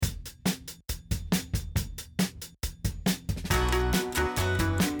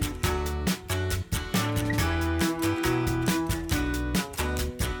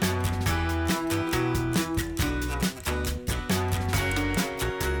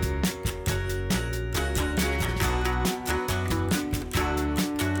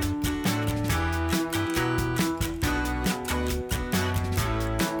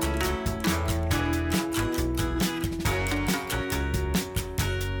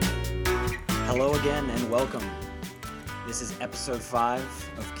Hello again and welcome. This is episode 5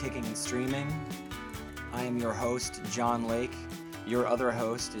 of Kicking and Streaming. I am your host, John Lake. Your other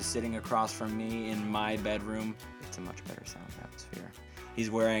host is sitting across from me in my bedroom. It's a much better sound atmosphere.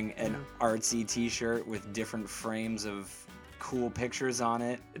 He's wearing an artsy t-shirt with different frames of cool pictures on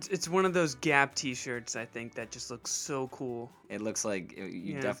it. It's one of those Gap t-shirts, I think, that just looks so cool. It looks like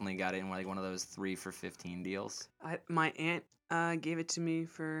you definitely got it in like one of those 3 for $15 deals. My aunt gave it to me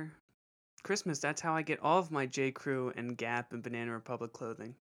for Christmas. That's how I get all of my J. Crew and Gap and Banana Republic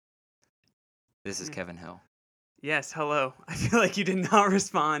clothing. This is Kevin Hill. Yes, hello. I feel like you did not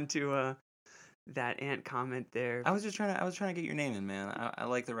respond to that aunt comment there. I was trying to get your name in, man. I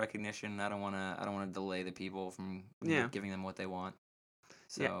like the recognition. I don't want to delay the people from giving them what they want.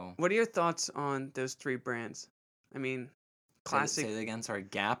 So, yeah. What are your thoughts on those 3 brands? I mean, classic. Say it again. Sorry,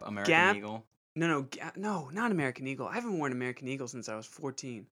 Gap, American Gap, Eagle. No, not American Eagle. I haven't worn American Eagle since I was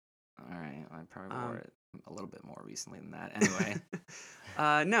 14. All right, I probably wore it a little bit more recently than that. Anyway.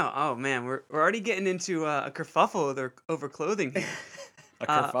 No. Oh man, we're already getting into a kerfuffle over clothing here. A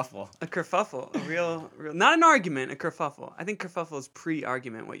kerfuffle. A kerfuffle. A real, not an argument. A kerfuffle. I think kerfuffle is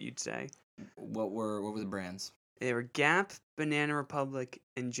pre-argument. What you'd say. What were the brands? They were Gap, Banana Republic,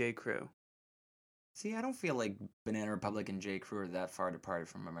 and J. Crew. See, I don't feel like Banana Republic and J. Crew are that far departed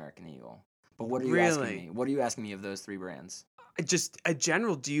from American Eagle. But what are you asking me? What are you asking me of those 3 brands? Just a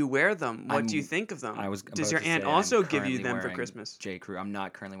general. Do you wear them? What do you think of them? Does your aunt also give you them for Christmas? J. Crew. I'm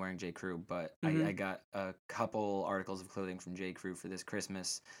not currently wearing J. Crew, but I got a couple articles of clothing from J. Crew for this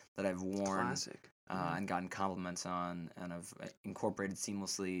Christmas that I've worn and gotten compliments on, and I've incorporated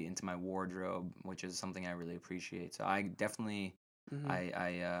seamlessly into my wardrobe, which is something I really appreciate. So I definitely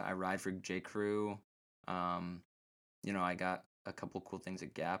I ride for J. Crew. I got a couple cool things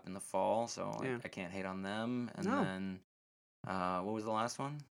at Gap in the fall, so I can't hate on them. And then. What was the last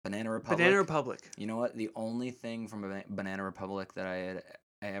one? Banana Republic. Banana Republic. You know what? The only thing from Banana Republic that I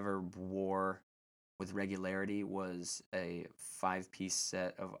ever wore with regularity was a 5-piece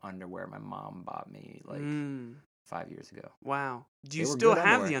set of underwear my mom bought me 5 years ago. Wow. Do you still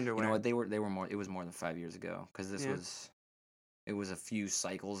have the underwear? You know what? They were more. It was more than 5 years ago because it was a few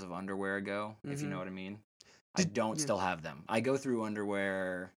cycles of underwear ago. If you know what I mean. I don't still have them. I go through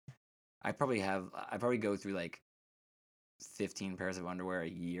underwear. I probably go through like 15 pairs of underwear a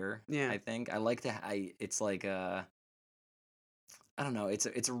year. I think I like to. It's like I don't know. It's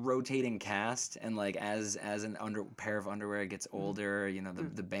a rotating cast, and like as an pair of underwear gets older,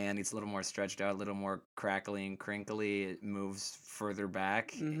 the band gets a little more stretched out, a little more crackly and crinkly. It moves further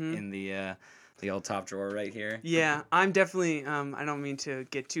back in the old top drawer right here. Yeah, I'm definitely. I don't mean to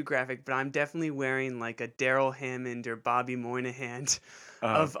get too graphic, but I'm definitely wearing like a Daryl Hammond or Bobby Moynihan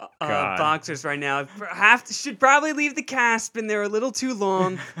of boxers right now. Should probably leave the cast, and they're a little too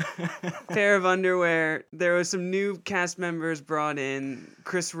long. Pair of underwear. There was some new cast members brought in.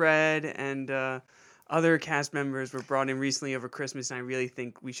 Chris Redd and other cast members were brought in recently over Christmas, and I really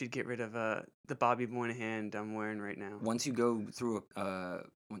think we should get rid of the Bobby Moynihan I'm wearing right now. Once you go through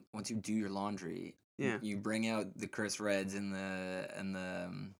once you do your laundry, you bring out the Chris Redds and the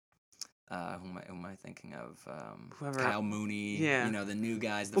who am I thinking of? Kyle Mooney. Yeah. The new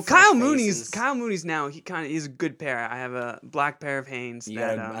guys. Kyle Mooney's now. He's a good pair. I have a black pair of Hanes. You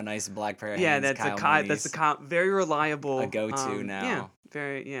got a nice black pair of Hanes. Yeah, that's very reliable. A go-to now. Yeah,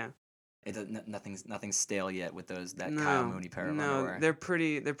 very. Nothing's stale yet with Kyle Mooney pair of underwear. No, they're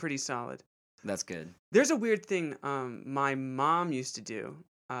pretty solid. That's good. There's a weird thing my mom used to do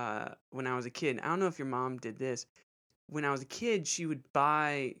when I was a kid. I don't know if your mom did this. When I was a kid, she would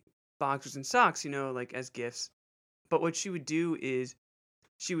buy boxers and socks, like as gifts. But what she would do is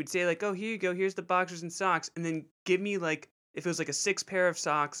she would say like, "Oh, here you go. Here's the boxers and socks," and then give me like if it was like a 6 pair of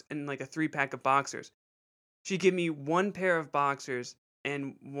socks and like a 3-pack of boxers. She'd give me 1 pair of boxers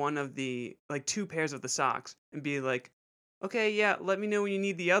and one of the 2 pairs of the socks and be like, "Okay, yeah, let me know when you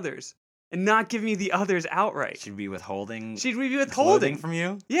need the others." And not give me the others outright. She'd be withholding clothing from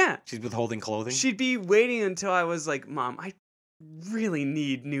you? Yeah. She's withholding clothing? She'd be waiting until I was like, "Mom, I really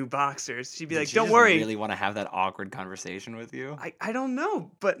need new boxers." She'd be like, "Don't worry." Really want to have that awkward conversation with you? I don't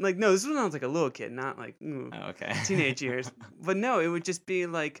know. But no, this was when I was like a little kid, not like teenage years. But no, it would just be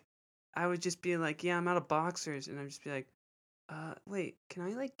like, I would just be like, "Yeah, I'm out of boxers." And I'd just be like, wait, can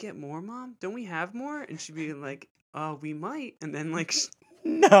I get more, Mom? Don't we have more? And she'd be like, we might. And then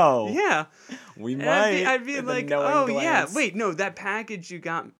no. Yeah. We might. I'd be like, oh, glance. Yeah. Wait, no, that package you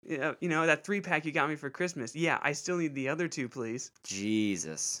got, that 3-pack you got me for Christmas. Yeah, I still need the other 2, please.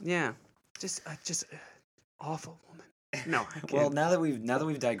 Jesus. Yeah. Just awful woman. No. Well, now that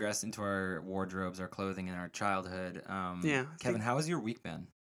we've digressed into our wardrobes, our clothing, and our childhood, Kevin, how has your week been?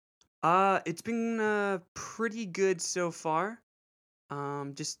 It's been pretty good so far.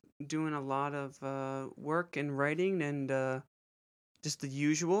 Just doing a lot of work and writing and just the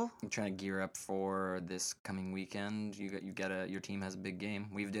usual. I'm trying to gear up for this coming weekend. Your team has a big game.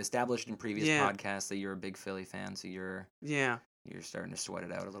 We've established in previous Yeah, podcasts that you're a big Philly fan, so yeah. you're starting to sweat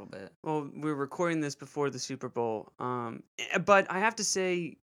it out a little bit. Well, we're recording this before the Super Bowl. But I have to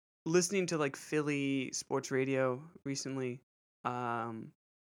say, listening to like Philly sports radio recently,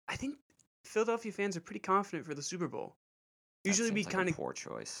 I think Philadelphia fans are pretty confident for the Super Bowl. That Usually, we seems like kind a of poor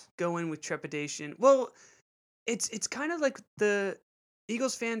choice. go in with trepidation. Well, it's kind of like the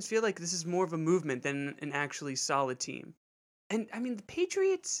Eagles fans feel like this is more of a movement than an actually solid team. And I mean, the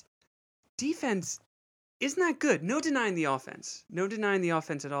Patriots defense isn't that good. No denying the offense. No denying the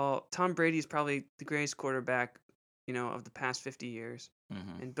offense at all. Tom Brady is probably the greatest quarterback, of the past 50 years.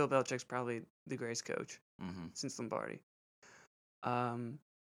 Mm-hmm. And Bill Belichick's probably the greatest coach Mm-hmm. since Lombardi.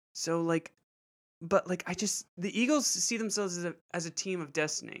 So like, but like the Eagles see themselves as a team of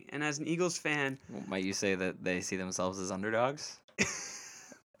destiny, and as an Eagles fan, Might you say that they see themselves as underdogs?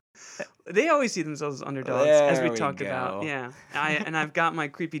 they always see themselves as underdogs, as we There we talked about. go. Yeah, I've got my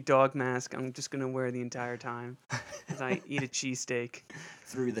creepy dog mask. I'm just gonna wear the entire time as I eat a cheesesteak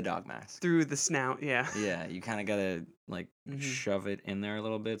Through the dog mask. through the snout. Yeah, Yeah, you kind of gotta like shove it in there a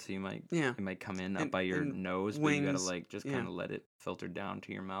little bit, so yeah, it might come in up and, by your and nose, but you gotta wings. like just Yeah, kind of let it filter down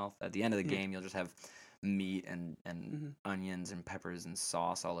to your mouth. At the end of the yeah, game, you'll just have meat and onions and peppers and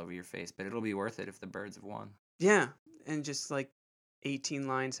sauce all over your face, but it'll be worth it if the birds have won. yeah, and just like 18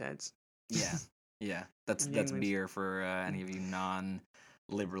 Lions heads. Yeah, yeah, that's And Yinglings. beer for any of you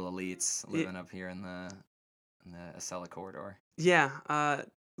non-liberal elites living up here in the Acela corridor. Yeah,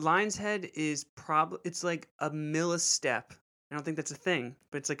 Lion's Head is probably it's like a millistep. I don't think that's a thing,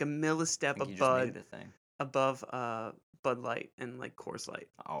 but it's like a I millistep think you just made it a thing. above Bud Light and like Coors Light.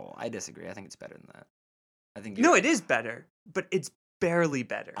 Oh, I disagree. I think it's better than that. I think No, it is better, but it's barely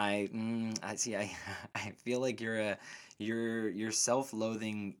better. I see. I feel like your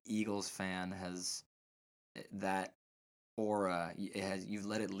self-loathing Eagles fan has that aura. You've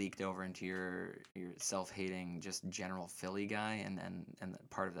let it leaked over into your self-hating just general Philly guy, and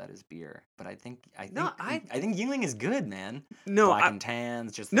part of that is beer. But No, I think Yingling is good, man. no, Black I, and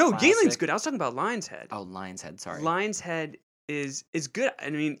tans, just the no, Yingling's classic. good. I was talking about Lion's Head. Oh, Lion's Head. Sorry. Lion's Head is good. I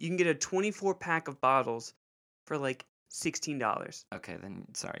mean, you can get a 24 pack of bottles for like $16. Okay, then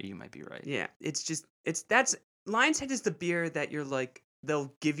sorry, you might be right. Yeah, that's Lion's Head is the beer that you're like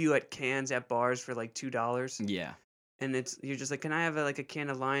they'll give you at cans at bars for like $2, Yeah. and you're just like, can I have a can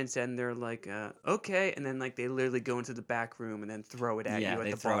of Lion's Head? And they're like, okay, and then like they literally go into the back room and then throw it at you at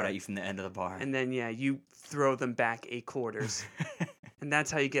they the throw bar, it at you from the end of the bar. and then you throw them back 8 quarters, and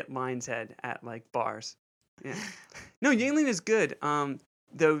that's how you get Lion's Head at like bars. Yeah, no, Yingling is good.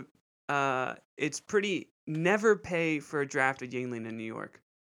 Though, it's pretty. Never pay for a draft of Yingling in New York.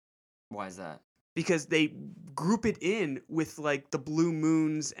 Why is that? Because they group it in with like the Blue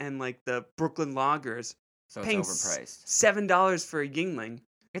Moons and like the Brooklyn Lagers. So it's Paying overpriced. $7 for a Yingling.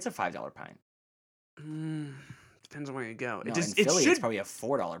 It's a $5 pint. Depends on where you go. No, It just in Philly, it should it's probably a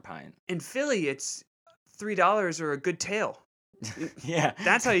 $4 pint. in Philly it's $3 or a good tail. Yeah,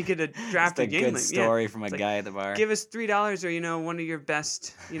 That's how you get a draft Just of a Yingling. good story from a It's like, guy at the bar. Give us $3 or one of your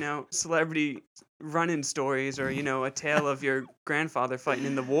best celebrity run-in stories or a tale of your grandfather fighting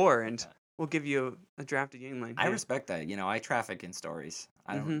in the war, and we'll give you a draft of Yingling. I Yeah. respect that. I traffic in stories.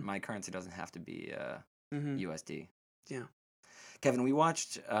 I don't. Mhm. My currency doesn't have to be Mhm. USD. Yeah. Kevin, we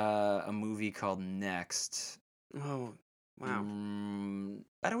watched a movie called Next. Oh, wow.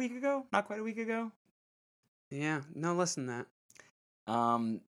 About a week ago? Not quite a week ago. Yeah, no less than that.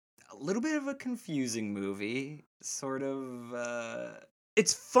 A little bit of a confusing movie, sort of.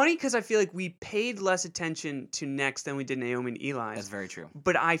 It's funny because I feel like we paid less attention to Next than we did Naomi and Eli's. That's very true.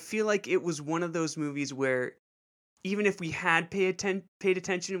 But I feel like it was one of those movies where even if we had paid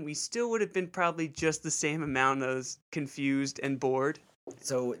attention, we still would have been probably just the same amount as confused and bored.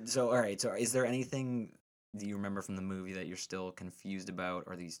 So all right. So is there anything that you remember from the movie that you're still confused about,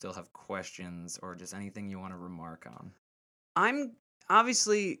 or that you still have questions, or just anything you want to remark on? I'm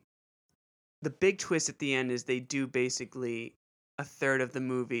obviously the big twist at the end is they do basically a third of the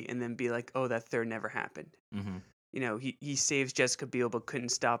movie and then be like, oh, that third never happened. Mm-hmm. He saves Jessica Biel but couldn't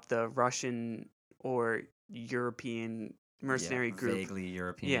stop the Russian or European mercenary group. Vaguely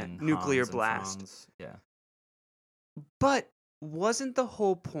European. Nuclear Hans and blast. Franz. Yeah. But wasn't the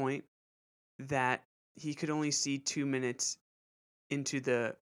whole point that he could only see 2 minutes into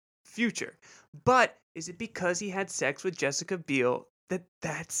the future? But is it because he had sex with Jessica Biel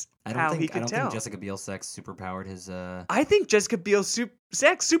that's I don't how he think I could don't think tell. Jessica Biel's sex superpowered his. I think Jessica Biel's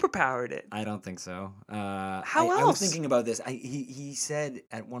sex superpowered it. I don't think so. How I was else? thinking about this. He said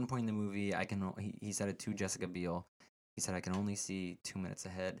at one point in the movie, he said it to Jessica Biel. He said, "I can only see 2 minutes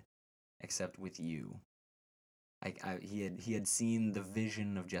ahead, except with you." He had seen the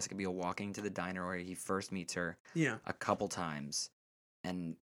vision of Jessica Biel walking to the diner where he first meets her Yeah. a couple times,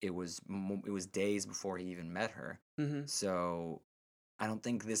 and it was days before he even met her. Mm-hmm. So I don't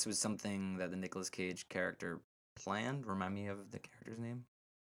think this was something that the Nicolas Cage character planned. Remind me of the character's name.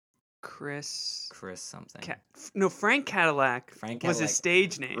 Chris Something. Frank Cadillac Frank was his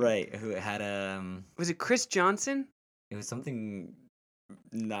Cadillac, stage name. right? Who had Was it Chris Johnson? It was something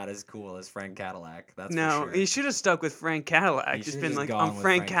not as cool as Frank Cadillac. That's No, for sure. he should have stuck with Frank Cadillac. He Just should've been just like, gone I'm with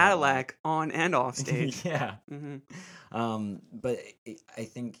Frank Frank Cadillac on and off stage. Yeah. Mm-hmm. But I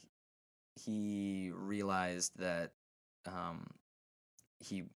think he realized that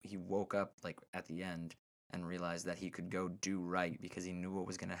he woke up like at the end and realized that he could go do right because he knew what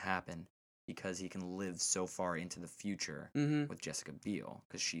was going to happen, because he can live so far into the future with Jessica Biel,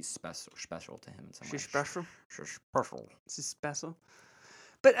 because she's special to him in some way. She's special. She's special. She's special.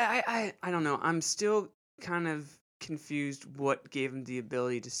 But I don't know. I'm still kind of confused what gave him the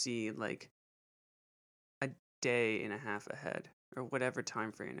ability to see like a day and a half ahead or whatever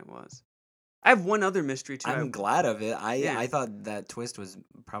time frame it was. I have one other mystery too. I'm glad of it. Yeah. I thought that twist was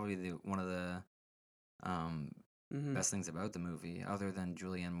probably one of the best things about the movie, other than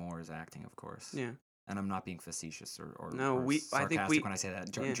Julianne Moore's acting, of course. Yeah. And I'm not being facetious or No, or I think sarcastic when I say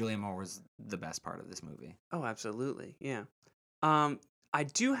that. yeah. Julianne Moore was the best part of this movie. Oh, absolutely. Yeah. I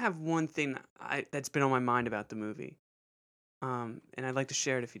do have one thing that's been on my mind about the movie. And I'd like to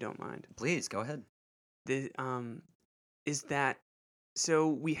share it if you don't mind. Please, go ahead. Is that so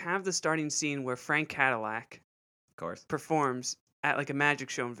we have the starting scene where Frank Cadillac, of course, performs at like a magic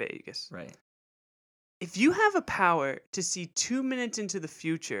show in Vegas. Right. If you have a power to see 2 minutes into the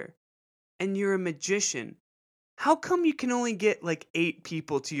future and you're a magician, how come you can only get like 8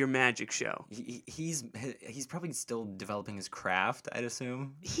 people to your magic show? He's probably still developing his craft, I'd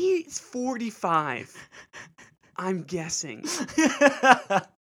assume. He's 45. I'm guessing.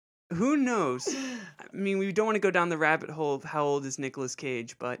 Who knows? I mean, we don't want to go down the rabbit hole of how old is Nicolas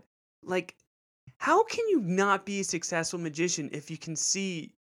Cage, but like, how can you not be a successful magician if you can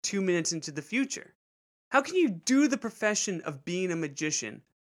see 2 minutes into the future? How can you do the profession of being a magician,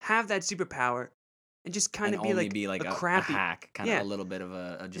 have that superpower, and just kind of be like a crappy hack, kind of a little bit of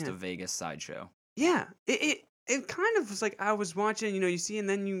a Vegas sideshow? Yeah, it kind of was like I was watching, you see, and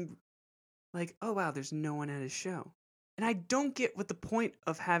then you like, oh wow, there's no one at his show. And I don't get what the point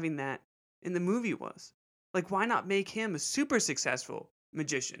of having that in the movie was. Like, why not make him a super successful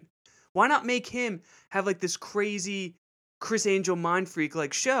magician? Why not make him have like this crazy Chris Angel mind freak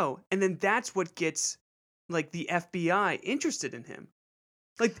like show? And then that's what gets like the FBI interested in him.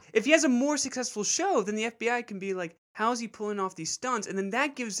 Like, if he has a more successful show, then the FBI can be like, how's he pulling off these stunts? And then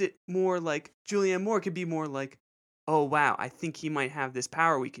that gives it more like Julianne Moore could be more like, oh wow, I think he might have this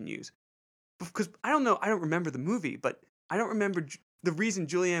power we can use. Because I don't know, I don't remember the movie, but I don't remember the reason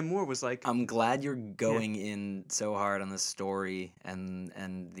Julianne Moore was like. I'm glad you're going in so hard on the story and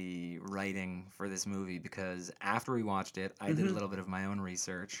the writing for this movie, because after we watched it, I did a little bit of my own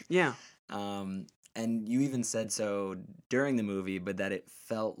research. Yeah. And you even said so during the movie, but that it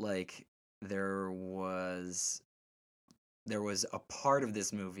felt like there was a part of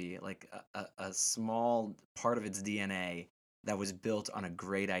this movie, like a small part of its DNA that was built on a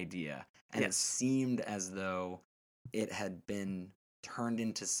great idea. And It seemed as though it had been turned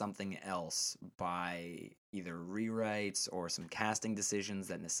into something else by either rewrites or some casting decisions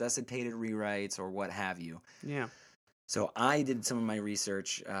that necessitated rewrites or what have you. Yeah. So I did some of my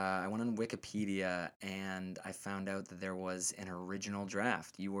research. I went on Wikipedia and I found out that there was an original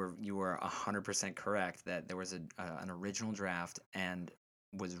draft. You were 100% correct that there was an original draft and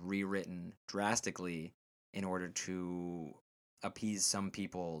was rewritten drastically in order to appease some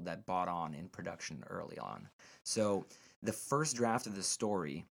people that bought on in production early on. So the first draft of the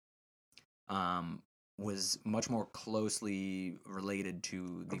story was much more closely related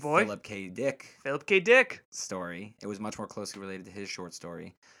to the Philip K. Dick story. It was much more closely related to his short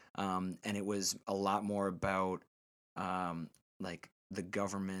story. And it was a lot more about like the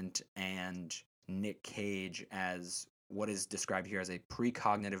government and Nick Cage as what is described here as a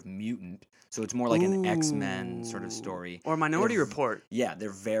precognitive mutant. So it's more like an X-Men sort of story. Or Minority Report. Yeah, they're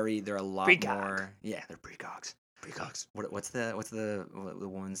a lot more. Yeah, they're precogs. Precogs. What's the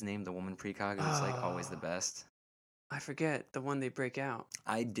woman's name? The woman precog is like always the best. I forget the one they break out.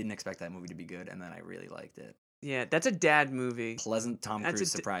 I didn't expect that movie to be good, and then I really liked it. Yeah, that's a dad movie. Pleasant Tom That's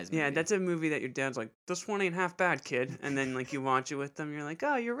Cruise surprise movie. Yeah, that's a movie that your dad's like, this one ain't half bad, kid. And then like you watch it with them, you're like,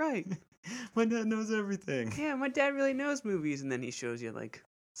 oh, you're right. My dad knows everything. Yeah, my dad really knows movies. And then he shows you like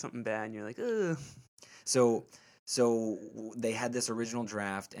something bad, and you're like, ugh. So they had this original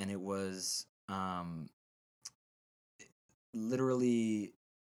draft, and it was literally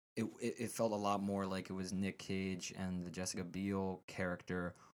it felt a lot more like it was Nick Cage and the Jessica Biel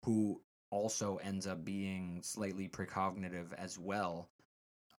character, who also ends up being slightly precognitive as well,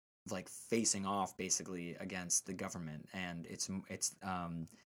 like facing off basically against the government, and it's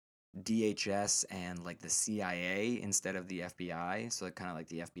DHS and like the CIA instead of the FBI. So kind of like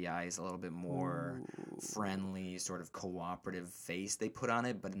the FBI is a little bit more friendly, sort of cooperative face they put on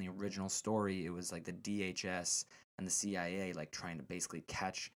it. But in the original story, it was like the DHS and the CIA like trying to basically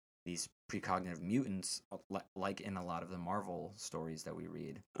catch these precognitive mutants, like in a lot of the Marvel stories that we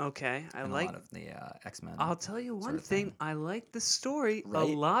read. Okay, I and like a lot of the X-Men. I'll tell you one thing. I like the story a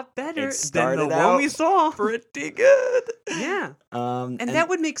Right? lot better It than the started one we out saw. pretty good. Yeah. And that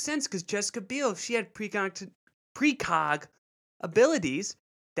would make sense because Jessica Biel, if she had precog abilities,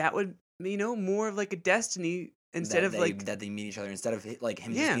 that would, more of like a Destiny instead of like that they meet each other instead of like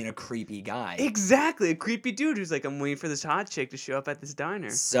him just being a creepy guy. Exactly, a creepy dude who's like, I'm waiting for this hot chick to show up at this diner.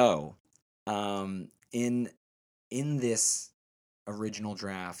 So, in this original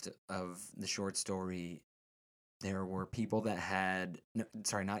draft of the short story, there were people that had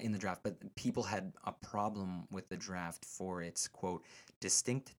not in the draft, but people had a problem with the draft for its quote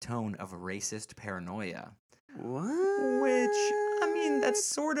distinct tone of racist paranoia. What? Which, I mean, that's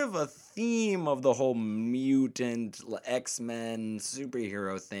sort of a theme of the whole mutant X-Men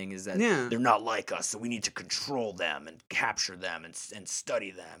superhero thing, is that they're not like us, so we need to control them and capture them and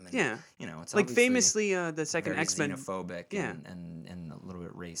study them. And, it's like famously the second very X-Men xenophobic and a little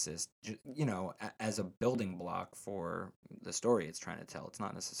bit racist. As a building block for the story it's trying to tell. It's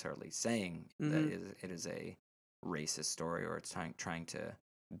not necessarily saying that it is a racist story or it's trying to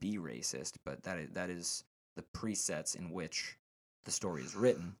be racist, but that is the presets in which the story is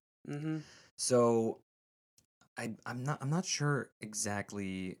written. Mm-hmm. So I'm not sure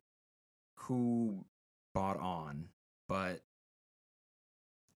exactly who bought on, but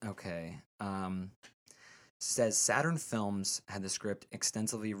okay. Says Saturn Films had the script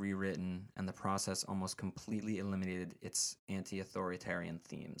extensively rewritten, and the process almost completely eliminated its anti-authoritarian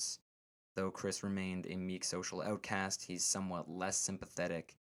themes. Though Chris remained a meek social outcast, he's somewhat less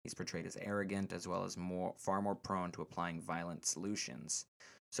sympathetic. He's portrayed as arrogant, as well as far more prone to applying violent solutions.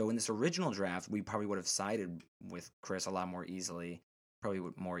 So in this original draft, we probably would have sided with Chris a lot more easily. Probably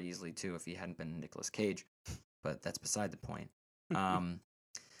would more easily too if he hadn't been Nicolas Cage. But that's beside the point.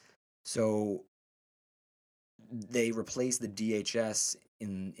 So they replaced the DHS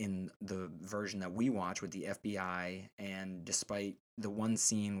in the version that we watch with the FBI, and despite the one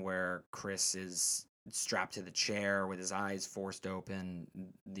scene where Chris is strapped to the chair with his eyes forced open,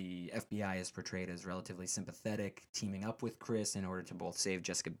 the FBI is portrayed as relatively sympathetic, teaming up with Chris in order to both save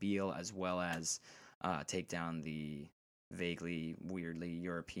Jessica Biel as well as take down the vaguely, weirdly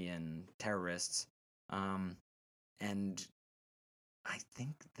European terrorists. And I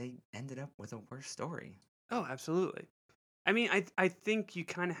think they ended up with a worse story. Oh, absolutely. I mean, I think you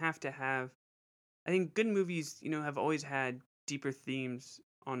kind of have to have. I think good movies, have always had deeper themes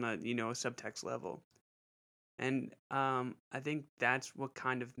on a subtext level. And I think that's what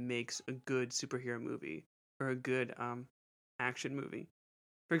kind of makes a good superhero movie or a good action movie.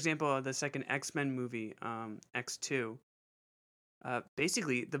 For example, the second X-Men movie, X2,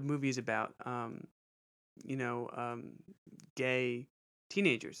 basically the movie is about, gay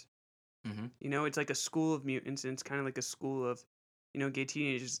teenagers. Mm-hmm. It's like a school of mutants, and it's kind of like a school of, gay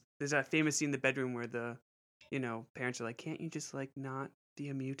teenagers. There's that famous scene in the bedroom where the, parents are like, can't you just, like, not be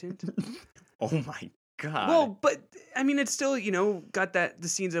a mutant? Oh my God. Well, but I mean, it's still, got the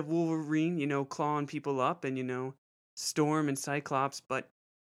scenes of Wolverine, clawing people up, and Storm and Cyclops. But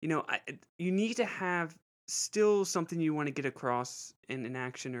you need to have still something you want to get across in an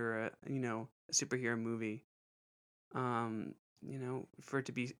action or a superhero movie. For it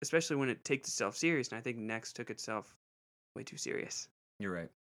to be, especially when it takes itself serious. And I think Next took itself way too serious. You're right.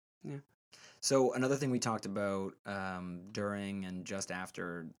 Yeah. So another thing we talked about during and just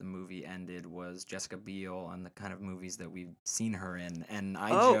after the movie ended was Jessica Biel and the kind of movies that we've seen her in. And I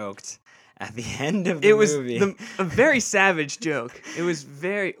joked at the end of the movie. It was a very savage joke. It was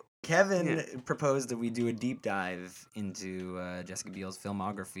very... Kevin proposed that we do a deep dive into Jessica Biel's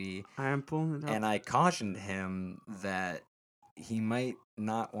filmography. I am pulling it up. And I cautioned him that he might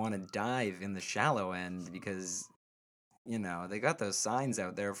not want to dive in the shallow end because they got those signs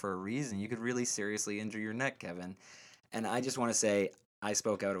out there for a reason. You could really seriously injure your neck, Kevin. And I just want to say, I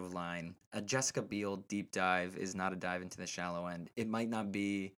spoke out of line. A Jessica Biel deep dive is not a dive into the shallow end. It might not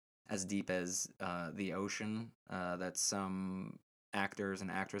be as deep as the ocean that some actors and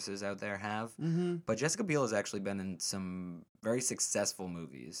actresses out there have, but Jessica Biel has actually been in some very successful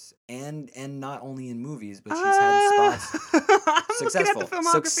movies, and not only in movies, but she's had spots. Successful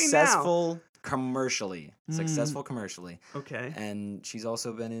commercially. Successful commercially. Okay. And she's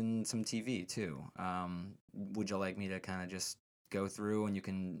also been in some TV too. Would you like me to kind of just go through and you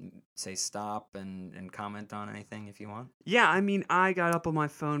can say stop and comment on anything if you want? Yeah, I mean, I got up on my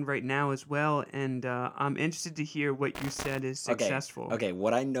phone right now as well, and I'm interested to hear what you said is successful. Okay,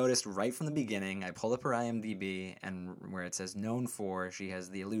 what I noticed right from the beginning, I pulled up her IMDb, and where it says known for, she has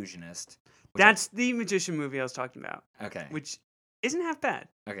The Illusionist. That's the magician movie I was talking about. Okay. Which isn't half bad.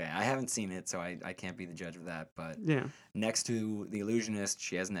 Okay, I haven't seen it, so I can't be the judge of that, but yeah. Next to The Illusionist,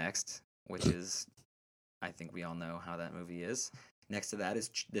 she has Next, which is... I think we all know how that movie is. Next to that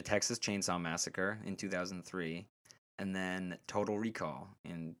is the Texas Chainsaw Massacre in 2003, and then Total Recall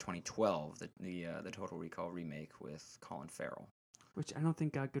in 2012, the Total Recall remake with Colin Farrell. Which I don't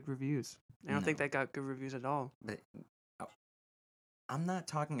think got good reviews. I don't think that got good reviews at all. But I'm not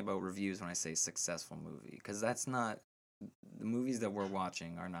talking about reviews when I say successful movie, because that's not... The movies that we're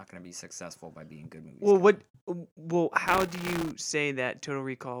watching are not going to be successful by being good movies. Well, how do you say that Total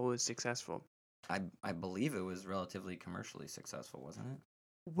Recall was successful? I believe it was relatively commercially successful, wasn't it?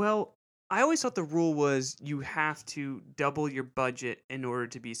 Well, I always thought the rule was you have to double your budget in order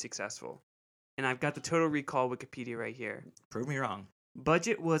to be successful. And I've got the Total Recall Wikipedia right here. Prove me wrong.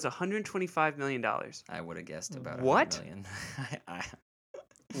 Budget was $125 million. I would have guessed about $100 million.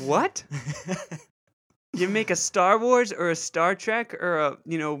 What? You make a Star Wars or a Star Trek or a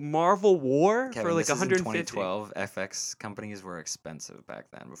Marvel War Kevin, for like this is 150. In 2012, FX companies were expensive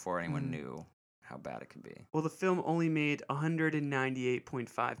back then. Before anyone knew how bad it could be. Well, the film only made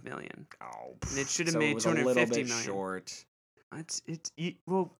 $198.5 million. Oh, and it should have made $250 million. Short.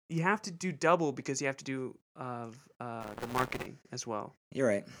 Well, you have to do double because you have to do the marketing as well. You're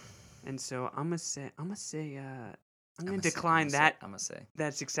right. And so I'm gonna decline that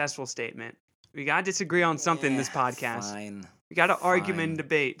successful statement. We gotta disagree on something in this podcast. Fine. We gotta argument and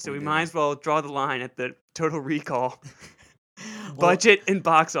debate, so we might as well draw the line at the Total Recall. Budget and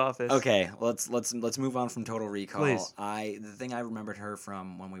box office. Okay, let's move on from Total Recall. Please. The thing I remembered her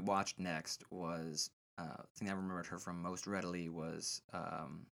from when we watched Next was the thing I remembered her from most readily was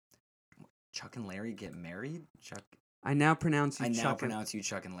Chuck and Larry Get Married. I now pronounce you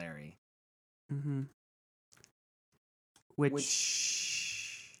Chuck and Larry. Mm-hmm.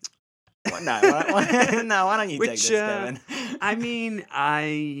 No, why don't you take this, Kevin? I mean,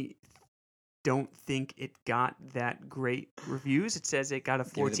 I don't think it got that great reviews. It says it got a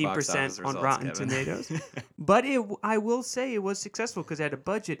 14% on Rotten Tomatoes. But I will say it was successful because it had a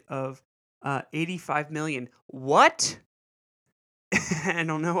budget of $85 million. What? I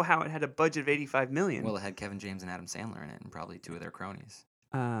don't know how it had a budget of $85 million. Well, it had Kevin James and Adam Sandler in it, and probably two of their cronies.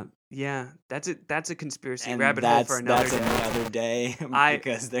 Yeah, that's a conspiracy rabbit hole for another day.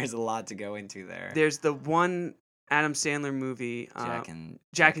 Because there's a lot to go into there. There's the one Adam Sandler movie,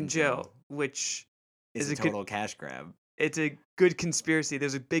 Jack and Jill, which is a total cash grab. It's a good conspiracy.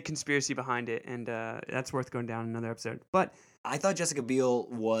 There's a big conspiracy behind it, and that's worth going down in another episode. But I thought Jessica Biel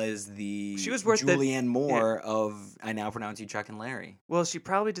was worth Julianne Moore of I Now Pronounce You Chuck and Larry. Well, she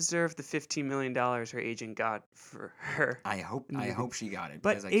probably deserved the $15 million her agent got for her. I hope she got it,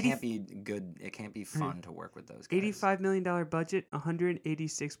 because it can't be good. It can't be fun to work with those guys. $85 million budget,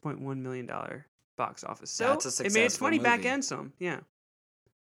 $186.1 million box office. So that's a successful it made its money movie. back and some. Yeah.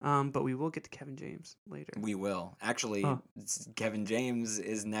 But we will get to Kevin James later. We will. Actually, Kevin James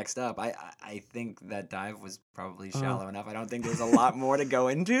is next up. I think that dive was probably shallow enough. I don't think there's a lot more to go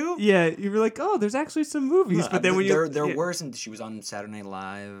into. Yeah, you were like, oh, there's actually some movies. But then when there were some. She was on Saturday Night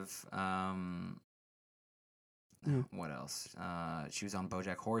Live. What else? She was on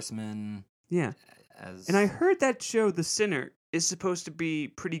BoJack Horseman. Yeah. And I heard that show, The Sinner, is supposed to be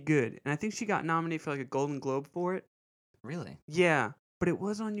pretty good. And I think she got nominated for like a Golden Globe for it. Really? Yeah. But it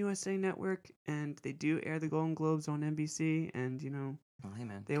was on USA Network, and they do air the Golden Globes on NBC, and, well, hey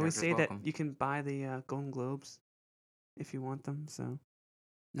man, they always say that you can buy the Golden Globes if you want them, so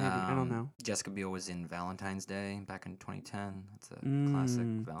maybe, I don't know. Jessica Biel was in Valentine's Day back in 2010. That's a classic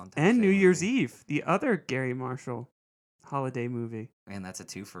Valentine's Day And New Year's movie. Eve, the other Gary Marshall holiday movie. Man, that's a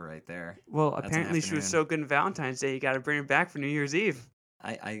twofer right there. Well, apparently she was so good in Valentine's Day, you got to bring her back for New Year's Eve.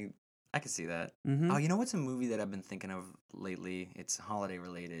 I can see that. Mm-hmm. Oh, you know what's a movie that I've been thinking of lately? It's holiday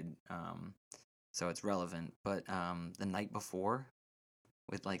related. so it's relevant. But The Night Before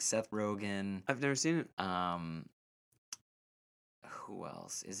with like Seth Rogen. I've never seen it. Who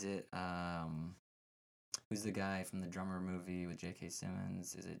else is it? Who's the guy from the Drummer movie with J.K.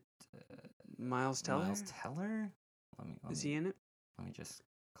 Simmons? Is it Miles Teller? Miles Teller? Is he in it? Let me just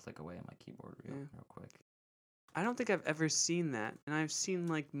click away at my keyboard real quick. I don't think I've ever seen that, and I've seen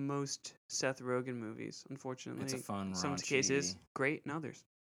like most Seth Rogen movies. Unfortunately, It's a fun, some raunchy, cases great, and others.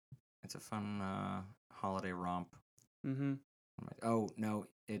 It's a fun holiday romp. Mm-hmm. Oh no,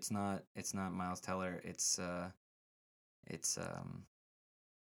 it's not. It's not Miles Teller. It's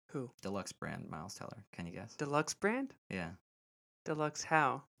Who? Deluxe brand Miles Teller. Can you guess? Deluxe brand? Yeah. Deluxe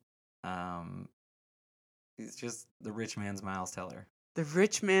how? He's just the rich man's Miles Teller. The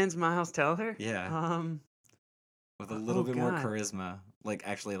rich man's Miles Teller? Yeah. With a little bit more God. charisma. Like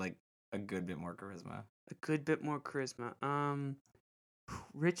actually like a good bit more charisma. A good bit more charisma.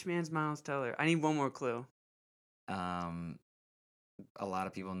 Rich man's Miles Teller. I need one more clue. A lot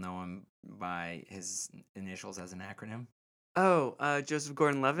of people know him by his initials as an acronym. Oh, Joseph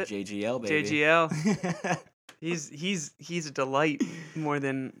Gordon-Levitt. JGL, baby. JGL. He's a delight more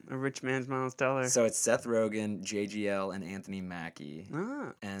than a rich man's Miles Teller. So it's Seth Rogen, JGL, and Anthony Mackie.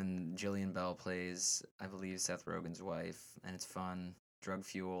 Ah. And Jillian Bell plays, I believe, Seth Rogen's wife, and it's fun, drug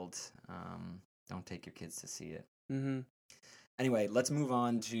fueled. Don't take your kids to see it. Mm-hmm. Anyway, let's move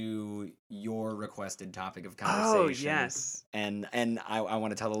on to your requested topic of conversation. Oh, yes. And I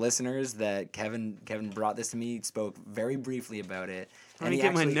want to tell the listeners that Kevin brought this to me, spoke very briefly about it. Let me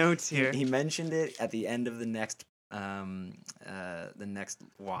get my notes here. He mentioned it at the end of the next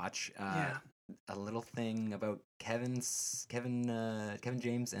watch. Yeah. A little thing about Kevin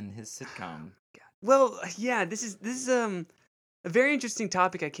James and his sitcom. Well, yeah, this is a very interesting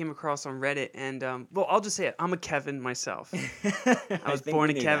topic I came across on Reddit, and well, I'll just say it. I'm a Kevin myself. I was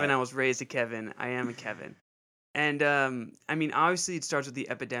born a Kevin. That. I was raised a Kevin. I am a Kevin. And I mean, obviously, it starts with the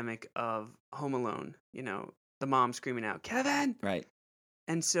epidemic of Home Alone. You know, the mom screaming out, "Kevin!" Right.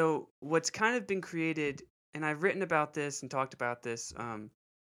 And so, what's kind of been created, and I've written about this and talked about this,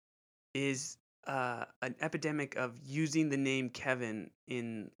 is an epidemic of using the name Kevin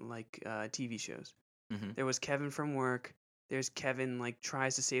in like TV shows. Mm-hmm. There was Kevin from Work. There's Kevin like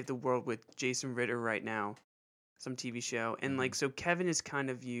tries to save the world with Jason Ritter right now, some TV show, and like so Kevin is kind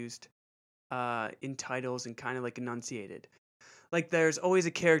of used in titles and kind of like enunciated. Like there's always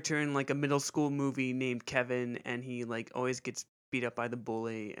a character in like a middle school movie named Kevin, and he like always gets beat up by the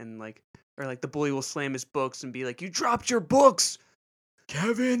bully, and like or like the bully will slam his books and be like, "You dropped your books,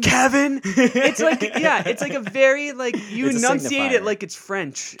 Kevin." It's like it's like a very like you enunciate it like it's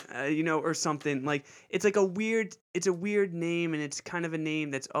French, you know, or something. Like it's like it's a weird name, and it's kind of a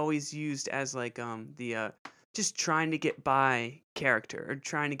name that's always used as like the just trying to get by character or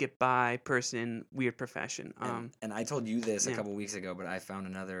trying to get by person in weird profession. And I told you this a couple weeks ago, but I found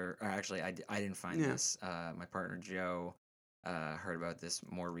another. Or actually, I didn't find this. My partner Joe heard about this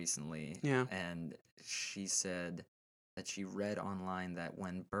more recently. Yeah, and she said that she read online that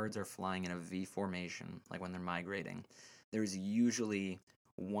when birds are flying in a V formation, like when they're migrating, there's usually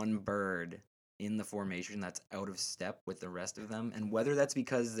one bird in the formation that's out of step with the rest of them. And whether that's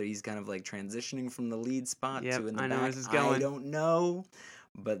because he's kind of like transitioning from the lead spot to in the back, where this is going. I don't know.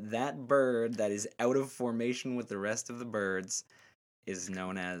 But that bird that is out of formation with the rest of the birds is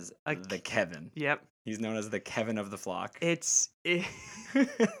known as the Kevin. Yep. He's known as the Kevin of the flock.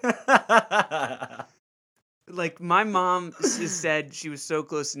 Like my mom said she was so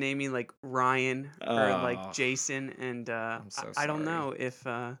close to naming like Ryan or like Jason, and I don't know if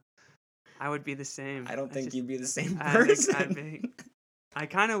I would be the same. I don't think you'd be the same person. I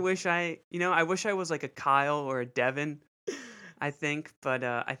kind of wish I wish I was like a Kyle or a Devin, I think, but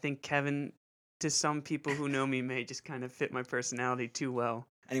I think Kevin to some people who know me may just kind of fit my personality too well.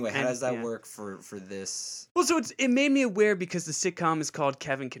 Anyway, how does that work for this? Well, so it made me aware because the sitcom is called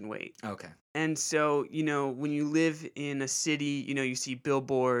Kevin Can Wait. Okay. And so, you know, when you live in a city, you know, you see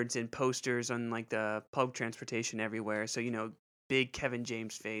billboards and posters on like the public transportation everywhere. So, you know, big Kevin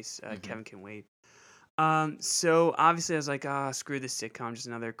James face, Kevin Can Wait. So obviously I was like, screw this sitcom, just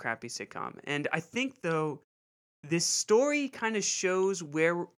another crappy sitcom. And I think though, this story kind of shows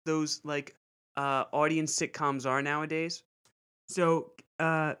where those like audience sitcoms are nowadays. So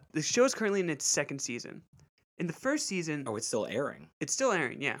the show is currently in its second season. In the first season... Oh, it's still airing? It's still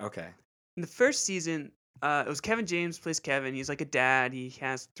airing, yeah. Okay. In the first season, it was Kevin James plays Kevin. He's like a dad. He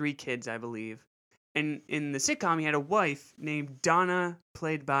has 3 kids, I believe. And in the sitcom, he had a wife named Donna,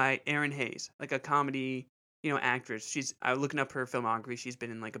 played by Erin Hayes, like a comedy, you know, actress. She's looking up her filmography. She's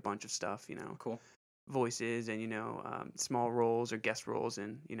been in like a bunch of stuff, you know. Cool. voices and small roles or guest roles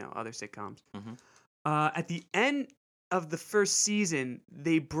in other sitcoms. Mm-hmm. At the end of the first season,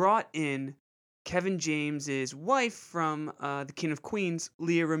 they brought in Kevin James's wife from The King of Queens,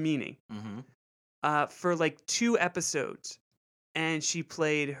 Leah Remini, for like 2 episodes, and she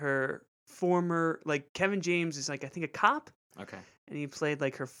played her former, like, Kevin James is like, I think, a cop. Okay. And he played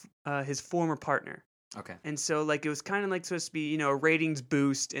like his former partner. Okay. And so like it was kind of like supposed to be a ratings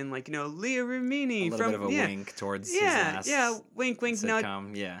boost and like Leah Remini a little bit of a wink towards his last wink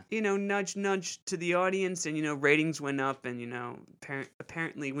sitcom. Nudge nudge to the audience, and ratings went up, and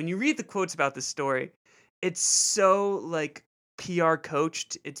apparently when you read the quotes about this story, it's so like PR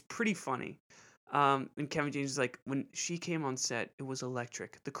coached. It's pretty funny. And Kevin James is like, when she came on set, it was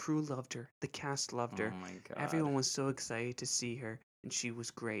electric. The crew loved her. The cast loved her. Oh my God. Everyone was so excited to see her, and she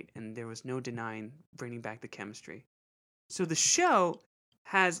was great. And there was no denying bringing back the chemistry. So the show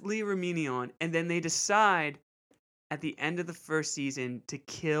has Leah Remini on, and then they decide at the end of the first season to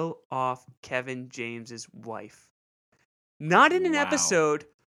kill off Kevin James's wife. Not in an episode,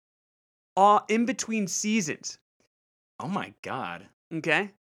 in between seasons. Oh my God.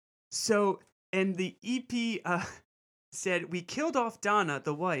 Okay? So... And the EP said, "We killed off Donna,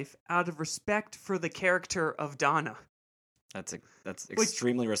 the wife, out of respect for the character of Donna." That's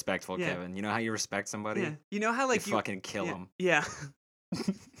extremely respectful, yeah. Kevin. You know how you respect somebody? Yeah. You know how like you fucking kill them. Yeah.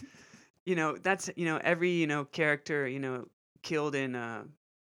 That's every character killed in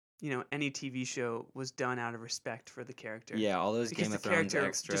any TV show was done out of respect for the character. Yeah, all those because Game of Thrones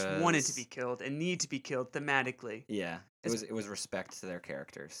extras just wanted to be killed and need to be killed thematically. Yeah, it was respect to their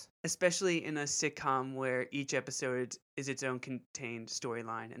characters. Especially in a sitcom where each episode is its own contained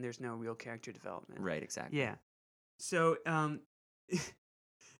storyline and there's no real character development. Right, exactly. Yeah. So,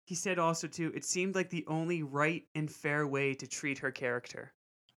 he said also too, it seemed like the only right and fair way to treat her character.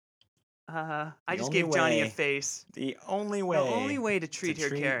 I just gave Johnny a face. The only way to treat her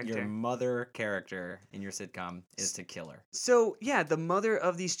character. Your mother character in your sitcom is to kill her. So, yeah, the mother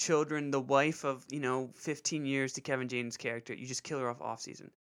of these children, the wife of, 15 years to Kevin James' character, you just kill her off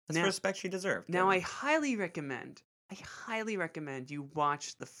season. That's the respect she deserved. Now, I highly recommend you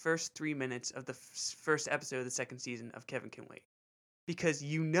watch the first 3 minutes of the first episode of the second season of Kevin Can Wait. Because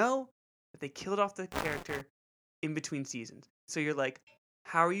that they killed off the character in between seasons. So you're like,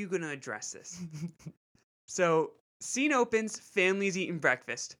 how are you going to address this? So, scene opens, family's eating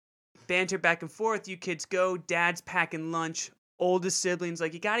breakfast. Banter back and forth, you kids go, dad's packing lunch. Oldest siblings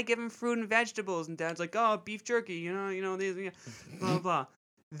like, you got to give him fruit and vegetables. And dad's like, oh, beef jerky, blah, blah.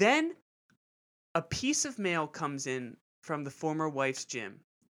 Then, a piece of mail comes in from the former wife's gym.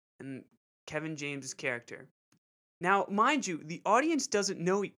 And Kevin James' character. Now, mind you, the audience doesn't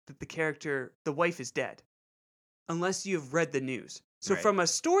know that the wife is dead. Unless you've read the news. So from a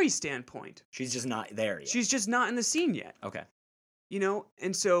story standpoint, she's just not there yet. She's just not in the scene yet. Okay.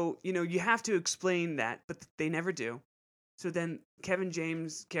 And so, you have to explain that, but they never do. So then Kevin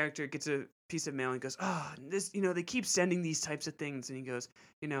James' character gets a piece of mail and goes, "Oh, this, they keep sending these types of things." And he goes,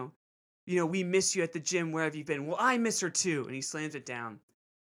 "We miss you at the gym. Where have you been?" "Well, I miss her too." And he slams it down.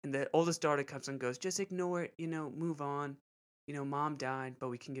 And the oldest daughter comes and goes, "Just ignore it, move on. Mom died, but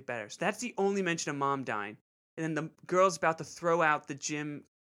we can get better." So that's the only mention of mom dying. And then the girl's about to throw out the gym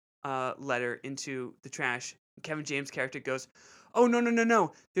letter into the trash. And Kevin James' character goes, "Oh,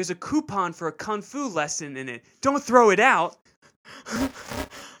 no. There's a coupon for a kung fu lesson in it. Don't throw it out."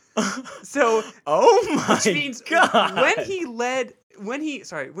 So, oh my which means God. when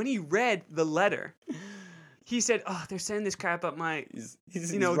he read the letter, he said, "Oh, they're sending this crap up my he's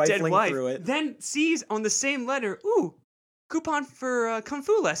dead wife." through it. Then sees on the same letter, "Ooh, coupon for a kung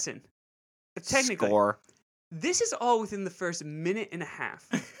fu lesson." Technically. Score. This is all within the first minute and a half.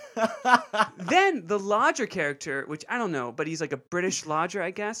 Then the lodger character, which I don't know, but he's like a British lodger,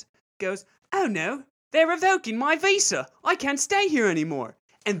 I guess, goes, "Oh no, they're revoking my visa. I can't stay here anymore."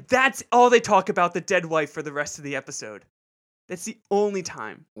 And that's all they talk about the dead wife for the rest of the episode. That's the only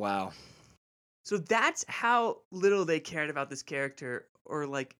time. Wow. So that's how little they cared about this character, or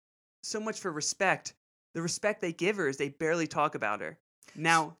like so much for respect. The respect they give her is they barely talk about her.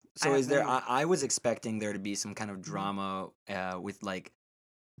 Now, so is there? I was expecting there to be some kind of drama with like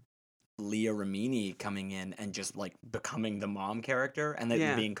Leah Remini coming in and just like becoming the mom character, and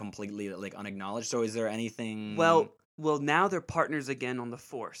that being completely like unacknowledged. So is there anything? Well, now they're partners again on the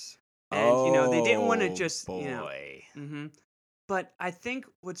force, and they didn't want to just boy. But I think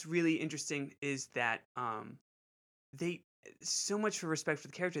what's really interesting is that they so much for respect for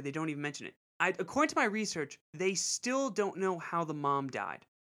the character, they don't even mention it. According to my research, they still don't know how the mom died.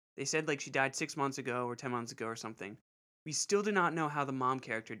 They said like she died 6 months ago or 10 months ago or something. We still do not know how the mom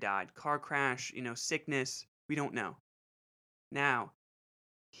character died. Car crash, sickness. We don't know. Now,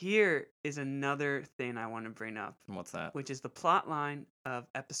 here is another thing I want to bring up. What's that? Which is the plot line of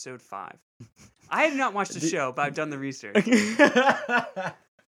episode 5. I have not watched the show, but I've done the research.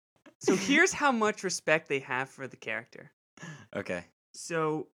 So here's how much respect they have for the character. Okay.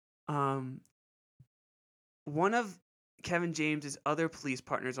 So, one of Kevin James's other police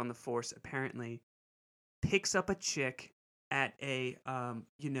partners on the force apparently picks up a chick at a,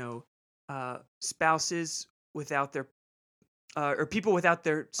 spouses without their, or people without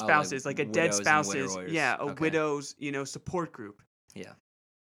their spouses, like a dead spouses. Yeah, a widow's, support group. Yeah.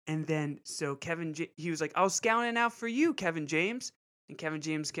 And then, so he was like, I was scouting out for you, Kevin James. And Kevin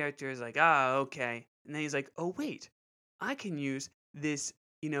James' character is like, okay. And then he's like, oh, wait, I can use this,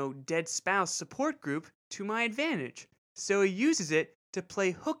 dead spouse support group to my advantage. So he uses it to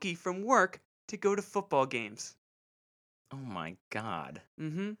play hooky from work to go to football games. Oh my God.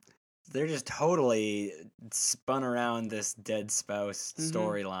 Mm-hmm. They're just totally spun around this dead spouse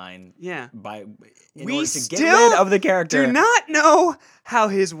storyline. Yeah. In order to get rid of the character. Do not know how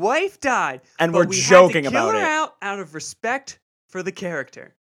his wife died. And we're joking about it. Out of respect for the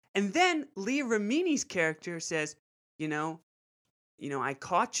character. And then Leah Remini's character says, I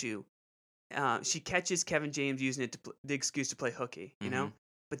caught you. She catches Kevin James using it the excuse to play hooky, you know?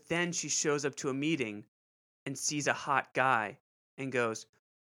 But then she shows up to a meeting and sees a hot guy and goes,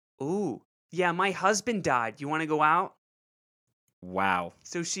 ooh, yeah, my husband died. You want to go out? Wow.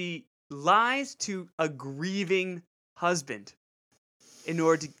 So she lies to a grieving husband in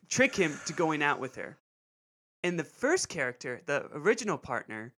order to trick him to going out with her. And the first character, the original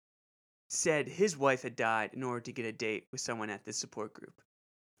partner, said his wife had died in order to get a date with someone at this support group.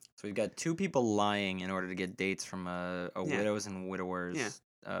 So we've got two people lying in order to get dates from a widows and widowers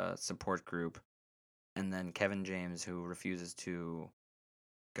support group. And then Kevin James, who refuses to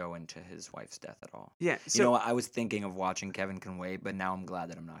go into his wife's death at all. Yeah. So, I was thinking of watching Kevin Can Wait, but now I'm glad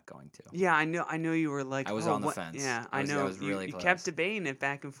that I'm not going to. Yeah, I know you were like... I was on the fence. Yeah, I know. I was really close. You kept debating it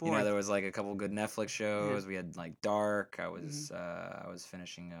back and forth. There was like a couple good Netflix shows. Yeah. We had like Dark. I was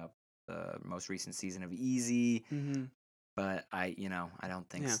finishing up the most recent season of Easy. Mm-hmm. But I don't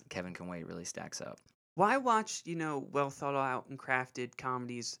think Kevin Can Wait really stacks up. Why watch, well thought out and crafted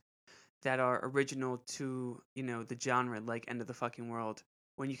comedies that are original to, the genre, like End of the Fucking World,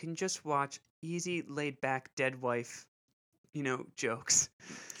 when you can just watch easy, laid-back, dead wife, jokes.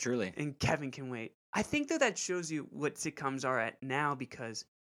 Truly. And Kevin Can Wait. I think, though, that shows you what sitcoms are at now because,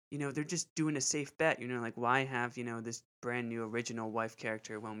 they're just doing a safe bet. Like, why have, this brand new original wife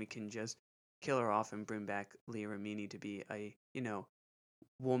character when we can just kill her off and bring back Leah Remini to be a,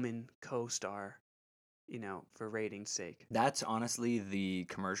 woman co-star, for ratings' sake. That's honestly the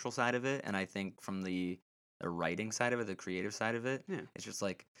commercial side of it, and I think from the writing side of it, the creative side of it, it's just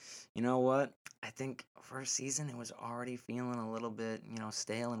like, you know what? I think first season it was already feeling a little bit,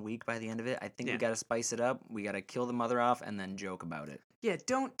 stale and weak by the end of it. I think we got to spice it up. We got to kill the mother off and then joke about it. Yeah,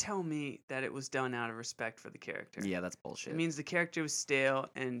 don't tell me that it was done out of respect for the character. Yeah, that's bullshit. It means the character was stale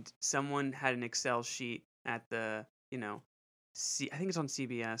and someone had an Excel sheet at the, I think it's on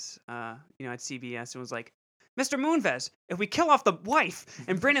CBS, at CBS, and was like, Mr. Moonves, if we kill off the wife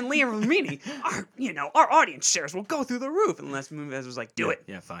and bring in Leah Remini, our audience shares will go through the roof. Unless Moonves was like, do it.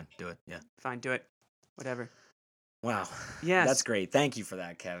 Yeah, fine, do it. Yeah. Fine, do it. Whatever. Wow. Yes. That's great. Thank you for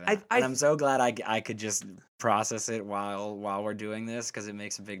that, Kevin. And I'm so glad I could just process it while we're doing this because it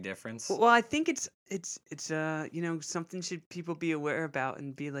makes a big difference. Well, I think it's something should people be aware about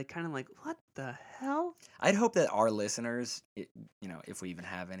and be like kind of like, what the hell? I'd hope that our listeners, if we even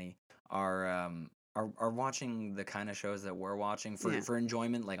have any, are watching the kind of shows that we're watching for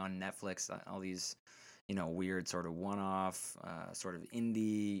enjoyment, like on Netflix, all these weird sort of one-off, sort of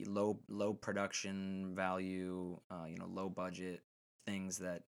indie, low production value, low budget things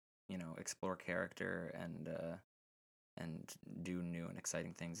that explore character and do new and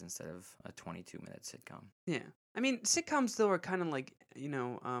exciting things instead of a 22-minute sitcom. Yeah, I mean sitcoms though are kind of like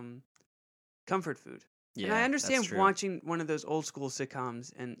comfort food. Yeah, and I understand watching one of those old school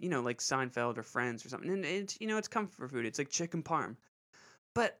sitcoms and like Seinfeld or Friends or something, and it's comfort food. It's like chicken parm,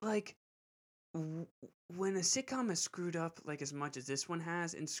 but like. When a sitcom is screwed up like as much as this one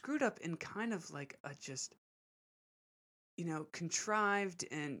has, and screwed up in kind of like a just contrived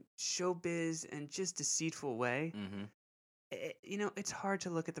and showbiz and just deceitful way, it's hard to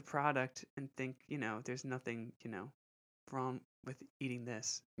look at the product and think there's nothing wrong with eating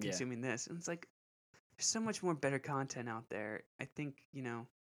this, consuming this, and it's like there's so much more better content out there. I think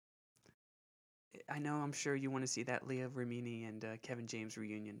I know I'm sure you want to see that Leah Remini and Kevin James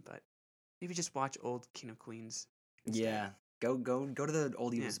reunion, but maybe just watch old King of Queens instead. Yeah. Go to the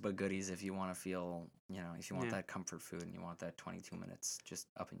oldies Yeah. but goodies if you want to feel, if you want Yeah. that comfort food and you want that 22 minutes just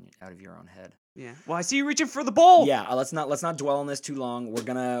out of your own head. Yeah. Well, I see you reaching for the bowl. Yeah, let's not dwell on this too long. We're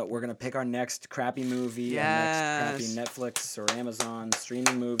gonna pick our next crappy movie, our next crappy Yes. Netflix or Amazon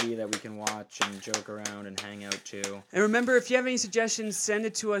streaming movie that we can watch and joke around and hang out to. And remember, if you have any suggestions, send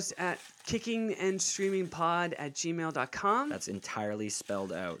it to us at kickingandstreamingpod@gmail.com. That's entirely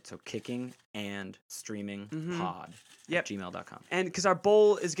spelled out. So kicking and streaming pod Yep. at gmail.com. And because our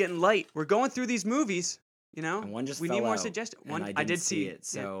bowl is getting light, we're going through these movies. And one just we fell need more out, suggestions. and I did see it,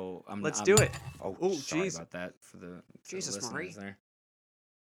 so let's do it. Oh, Oh, sorry jeez. about that for the Jesus, listeners Marie. there.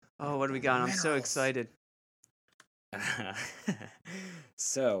 Oh, what do we got? I'm so Minerals. excited.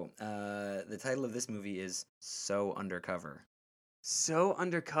 So, the title of this movie is So Undercover. So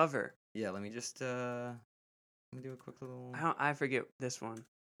Undercover. Yeah, let me just let me do a quick little. I forget this one.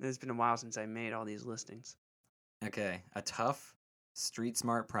 It's been a while since I made all these listings. Okay, a tough, street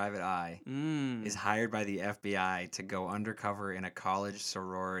smart private eye Mm. is hired by the FBI to go undercover in a college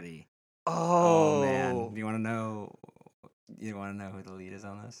sorority. Oh man, do you want to know? You want to know who the lead is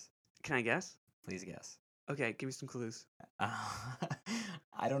on this? Can I guess? Please guess. Okay, give me some clues.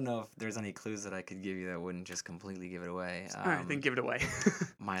 I don't know if there's any clues that I could give you that wouldn't just completely give it away. All right, then give it away.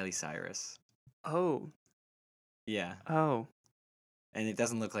 Miley Cyrus. Oh. Yeah, Oh. and it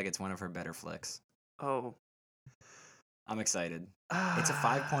doesn't look like it's one of her better flicks. Oh. I'm excited. It's a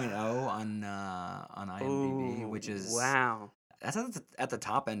 5.0 on IMDb, which is wow. That's at the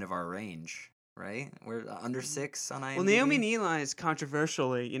top end of our range, right? We're under 6 on IMDb. Well, Naomi Neal's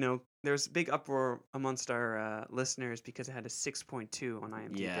controversially, there was a big uproar amongst our listeners because it had a 6.2 on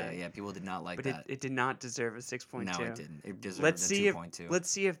IMDb. Yeah, people did not like but that. It did not deserve a 6.2. No, it didn't. It deserved Let's a see 2.2. Let's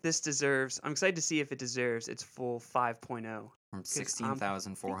see if this deserves. I'm excited to see if it deserves its full 5.0. From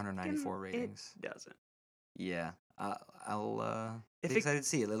 16,494 ratings. It doesn't. Yeah, I'll If be it- excited to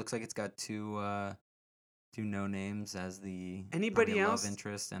see it. It looks like it's got two no names as the Anybody probably a else? love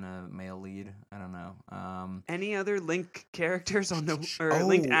interest and a male lead. I don't know. Any other Link characters on the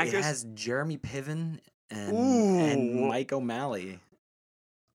linked actors? It has Jeremy Piven and Ooh. Mike O'Malley.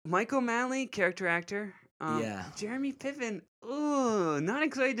 Mike O'Malley, character actor. Yeah. Jeremy Piven. Ooh, not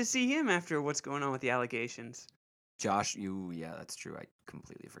excited to see him after what's going on with the allegations. Josh, yeah, that's true. I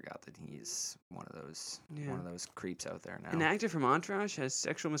completely forgot that he's one of those creeps out there now. An actor from Entourage has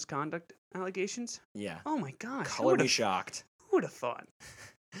sexual misconduct allegations. Yeah. Oh my gosh! Color me shocked. Who would have thought?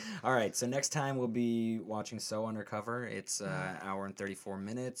 All right, so next time we'll be watching So Undercover. It's an hour and 34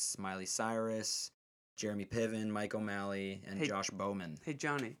 minutes. Miley Cyrus, Jeremy Piven, Mike O'Malley, and Josh Bowman. Hey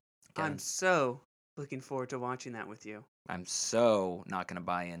Johnny, Again. I'm so looking forward to watching that with you. I'm so not going to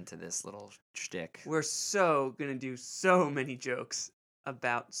buy into this little shtick. We're so going to do so many jokes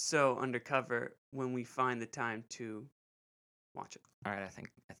about So Undercover when we find the time to watch it. All right, I think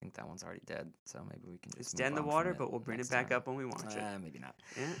that one's already dead, so maybe we can just It's move dead in the on water, from but we'll bring it next back time. up when we watch it. Maybe not.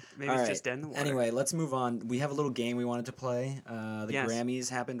 Yeah, maybe All it's right. just dead in the water. Anyway, let's move on. We have a little game we wanted to play. The Yes. Grammys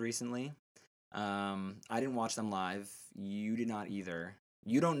happened recently. I didn't watch them live. You did not either.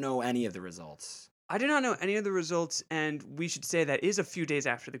 You don't know any of the results. I do not know any of the results, and we should say that is a few days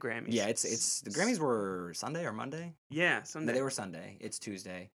after the Grammys. Yeah, it's the Grammys were Sunday or Monday? Yeah, Sunday. No, they were Sunday. It's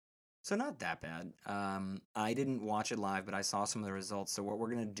Tuesday. So not that bad. I didn't watch it live, but I saw some of the results. So what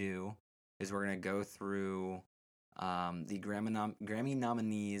we're going to do is we're going to go through the Grammy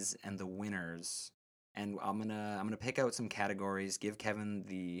nominees and the winners, and I'm gonna pick out some categories, give Kevin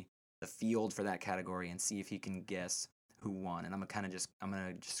the field for that category, and see if he can guess who won. And I'm gonna just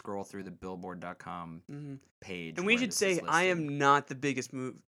scroll through the Billboard.com page. And we where should this say is I listed. am not the biggest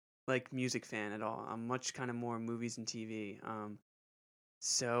music fan at all. I'm much kind of more movies and TV.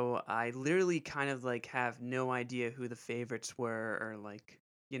 So I literally kind of have no idea who the favorites were, or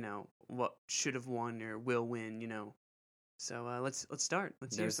what should have won or will win. So let's start.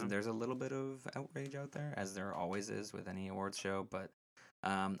 Let's hear some. There's a little bit of outrage out there, as there always is with any awards show. But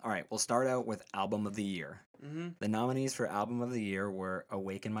all right, we'll start out with Album of the Year. Mm-hmm. The nominees for Album of the Year were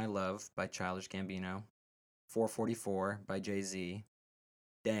 "Awaken My Love" by Childish Gambino, "444" by Jay-Z,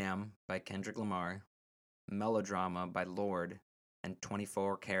 "Damn" by Kendrick Lamar, "Melodrama" by Lorde, and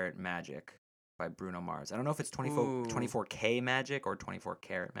 24 Karat Magic by Bruno Mars. I don't know if it's 24K Magic or 24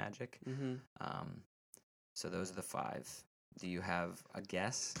 Karat Magic. Mm-hmm. So those are the 5. Do you have a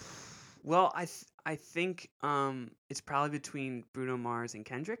guess? Well, I think it's probably between Bruno Mars and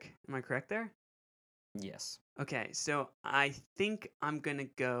Kendrick. Am I correct there? Yes. Okay, so I think I'm gonna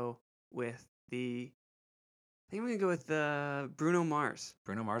go with Bruno Mars.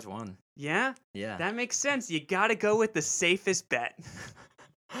 Bruno Mars won. Yeah? Yeah. That makes sense. You gotta go with the safest bet.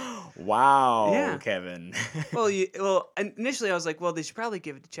 Wow, Yeah. Kevin. Initially I was like, well, they should probably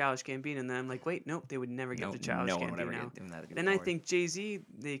give it to Childish Gambino, and then I'm like, wait, nope, they would never give it No, to Childish no one would ever Gambino. give him that Then I award. think Jay-Z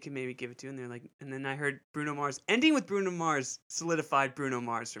they could maybe give it to, and they're like, and then I heard Bruno Mars ending with Bruno Mars solidified Bruno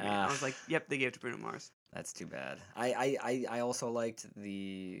Mars for me. I was like, yep, they gave it to Bruno Mars. That's too bad. I also liked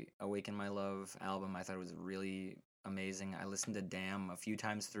the Awaken My Love album. I thought it was really amazing. I listened to Damn a few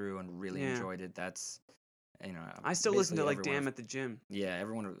times through and really Yeah. enjoyed it. That's, you know, I still listen to basically like every one Damn of- at the gym. Yeah,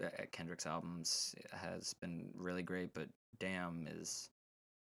 every one of Kendrick's albums has been really great, but Damn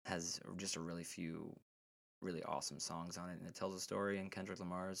has just a really few really awesome songs on it, and it tells a story, and Kendrick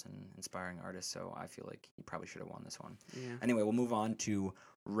Lamar is an inspiring artist, so I feel like he probably should have won this one. Yeah. Anyway, we'll move on to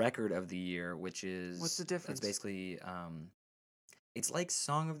Record of the Year, which is... What's the difference? It's basically... it's like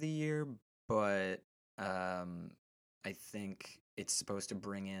Song of the Year, but I think it's supposed to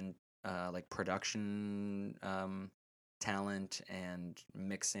bring in like production talent and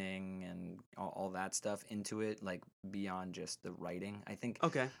mixing and all that stuff into it, like beyond just the writing. I think.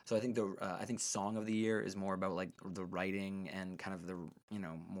 Okay. So I think Song of the Year is more about like the writing and kind of the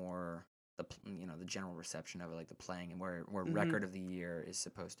more the general reception of it, like the playing, and where Record of the Year is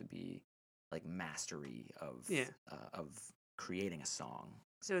supposed to be like mastery of of creating a song.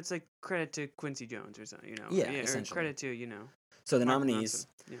 So it's like credit to Quincy Jones or something, Yeah, or essentially. credit to So the Mark nominees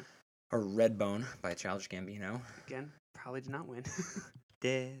Ronson. Yeah. are Redbone by Childish Gambino. Again, probably did not win.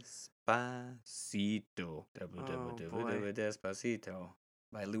 Despacito. boy. Despacito.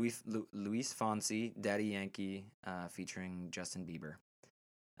 By Luis Fonsi, Daddy Yankee, featuring Justin Bieber.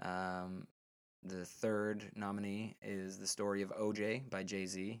 The third nominee is The Story of OJ by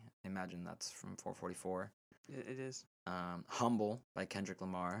Jay-Z. I imagine that's from 444. It is. Humble by Kendrick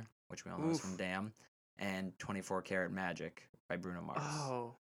Lamar, which we all know is from Damn. And 24 Karat Magic by Bruno Mars.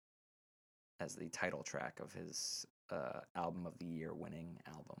 Oh. As the title track of his album of the year winning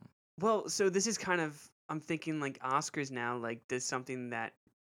album. Well, so this is kind of, I'm thinking like Oscars now, like does something that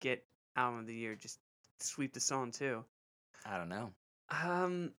get album of the year just sweep the song too? I don't know.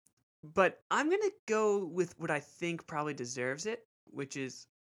 But I'm going to go with what I think probably deserves it, which is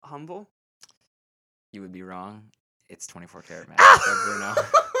Humble. You would be wrong. It's 24 Karat Magic by Bruno.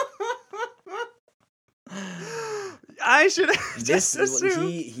 I should have just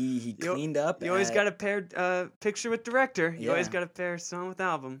assumed. He cleaned up. You always got to pair picture with director. You always Yeah. got to pair song with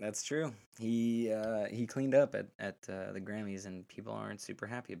album. That's true. He cleaned up at the Grammys, and people aren't super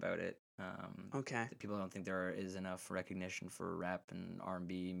happy about it. Okay. People don't think there is enough recognition for rap and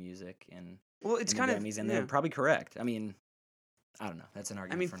R&B music and Well, it's in kind the of Grammys, and they're probably correct. I mean, I don't know. That's an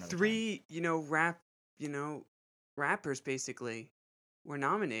argument for another three, rappers basically were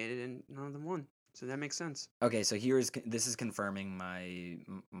nominated and none of them won. So that makes sense. Okay, so this is confirming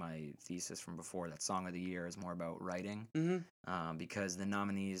my thesis from before that Song of the Year is more about writing, because the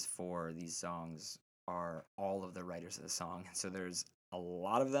nominees for these songs are all of the writers of the song. So there's a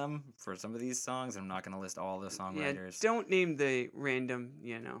lot of them for some of these songs. I'm not going to list all the songwriters. Don't name the random,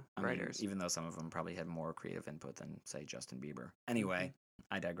 writers. Even though some of them probably had more creative input than, say, Justin Bieber. Anyway,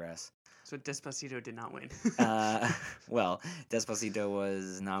 I digress. So Despacito did not win. Well, Despacito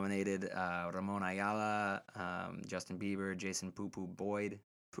was nominated. Ramon Ayala, Justin Bieber, Jason Poo Poo Boyd.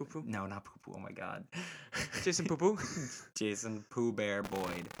 Poo Poo? No, not Poo Poo. Oh my God. Jason Poo Poo? Jason Pooh Bear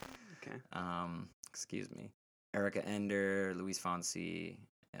Boyd. Okay. Excuse me. Erica Ender, Luis Fonsi,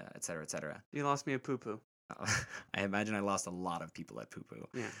 et cetera, et cetera. You lost me a Poo Poo. I imagine I lost a lot of people at Poo Poo.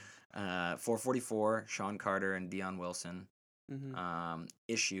 Yeah. 444, Sean Carter and Dion Wilson. Mm-hmm.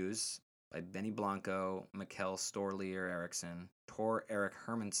 Issues by Benny Blanco, Mikkel Storlier Erickson, Tor Eric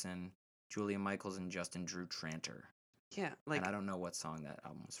Hermanson, Julia Michaels, and Justin Drew Tranter. Yeah, and I don't know what song that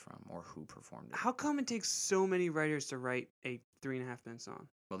album was from or who performed it. How come it takes so many writers to write a 3.5-minute song?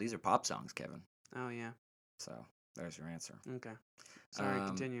 Well, these are pop songs, Kevin. Oh, yeah. So, there's your answer. Okay. Sorry,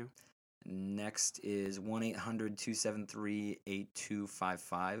 continue. Next is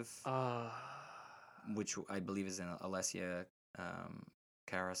 1-800-273-8255. Which I believe is an Alessia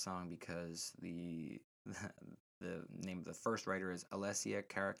Cara song, because the name of the first writer is Alessia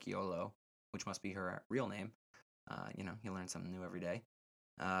Caracciolo, which must be her real name. You learn something new every day.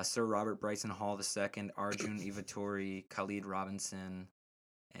 Sir Robert Bryson Hall II, Arjun Ivatori, Khalid Robinson,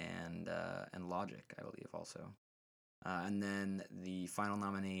 and Logic, I believe, also. And then the final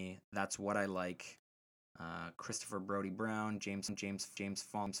nominee, That's What I Like, Christopher Brody Brown, James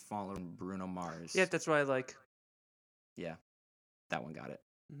Fowler, and Bruno Mars. Yeah, That's What I Like. Yeah, that one got it.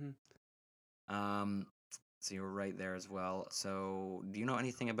 Mm-hmm. So you were right there as well. So, do you know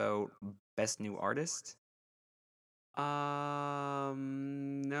anything about Best New Artist? No.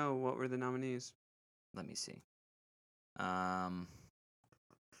 What were the nominees? Let me see.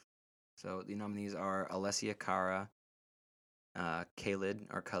 So the nominees are Alessia Cara, Khalid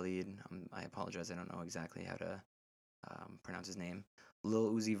or Khalid. I apologize, I don't know exactly how to pronounce his name.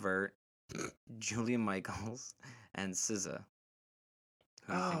 Lil Uzi Vert, Julia Michaels, and SZA.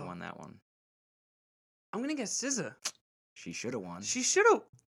 Who do you think Oh, won that one? I'm gonna guess SZA. She should have won. She should have.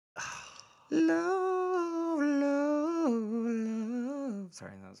 Love, love, love.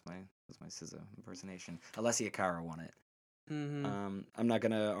 Sorry, that was my SZA impersonation. Alessia Cara won it. I'm not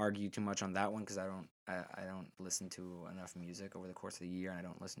gonna argue too much on that one because I don't listen to enough music over the course of the year, and I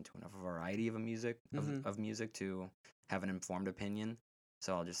don't listen to enough variety of music music to have an informed opinion.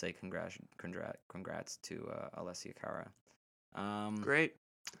 So I'll just say congrats to Alessia Cara. Great.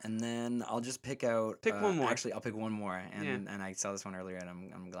 And then I'll just pick out. Pick one more. Actually, I'll pick one more, and I saw this one earlier, and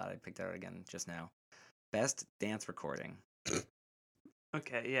I'm glad I picked it out again just now. Best dance recording.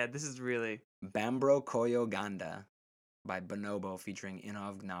 Okay, yeah, this is really Bambro Koyo Ganda by Bonobo featuring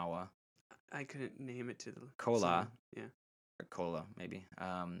Inov Gnawa. I couldn't name it to the Cola. song. Yeah. Or Cola, maybe.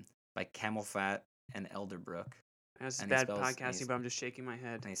 By Camel Fat and Elderbrook. That's bad podcasting, but I'm just shaking my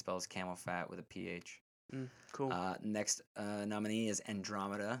head. And he spells Camel Fat with a PH. Cool. Next nominee is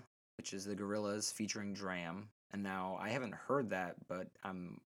Andromeda, which is the Gorillaz featuring Dram. And now I haven't heard that, but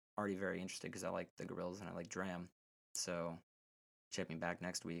I'm already very interested because I like the Gorillaz and I like Dram. So check me back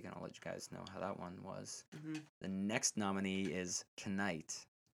next week and I'll let you guys know how that one was. The next nominee is Tonight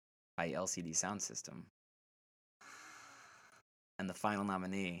by LCD Sound System. And the final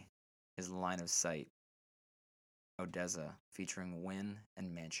nominee is Line of Sight, Odessa featuring Win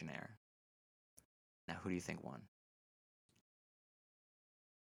and Mansionaire. Now, who do you think won?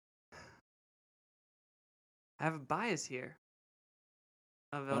 I have a bias here.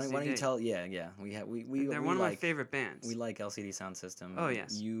 Of Why LCD. don't you tell? Yeah. They're one of my favorite bands. We like LCD Sound System. Oh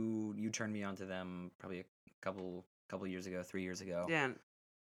yes. You turned me on to them probably a couple years ago, 3 years ago. Yeah.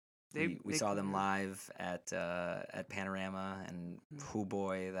 We saw them live at Panorama, and oh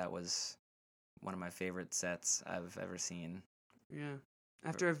boy, that was one of my favorite sets I've ever seen. Yeah.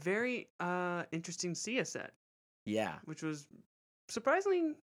 After a very interesting Sia set. Yeah. Which was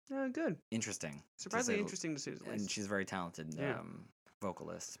surprisingly good. Interesting. Surprisingly interesting to see. And she's very talented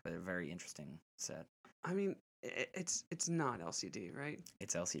vocalist, but a very interesting set. I mean, it's not LCD, right?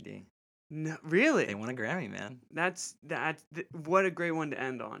 It's LCD. No, really? They won a Grammy, man. That's what a great one to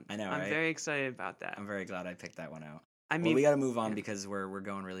end on. I know, I'm right? very excited about that. I'm very glad I picked that one out. I mean, we got to move on because we're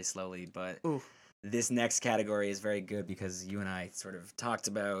going really slowly, but this next category is very good because you and I sort of talked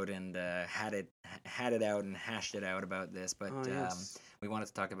about and had it out and hashed it out about this, but we wanted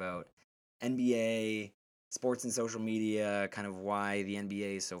to talk about NBA, sports and social media, kind of why the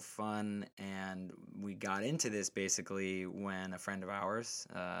NBA is so fun, and we got into this basically when a friend of ours,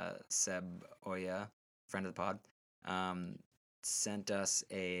 Seb Oya, friend of the pod, sent us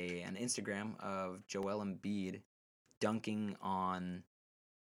an Instagram of Joel Embiid dunking on.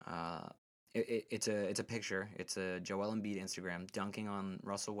 It's a picture. It's a Joel Embiid Instagram dunking on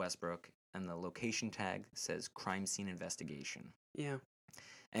Russell Westbrook, and the location tag says "crime scene investigation." Yeah.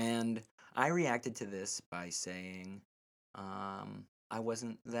 And I reacted to this by saying, I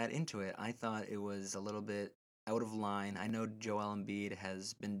wasn't that into it. I thought it was a little bit out of line. I know Joel Embiid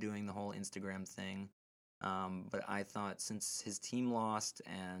has been doing the whole Instagram thing, but I thought since his team lost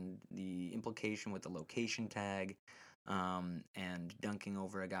and the implication with the location tag, and dunking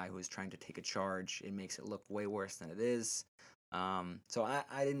over a guy who is trying to take a charge, it makes it look way worse than it is. So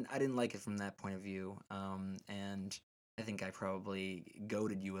I didn't like it from that point of view, and I think I probably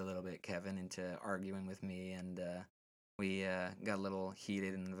goaded you a little bit, Kevin, into arguing with me, and we got a little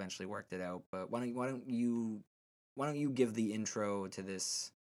heated and eventually worked it out. But why don't you give the intro to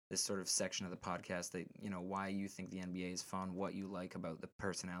this sort of section of the podcast that why you think the NBA is fun, what you like about the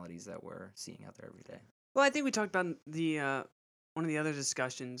personalities that we're seeing out there every day. Well, I think we talked about the one of the other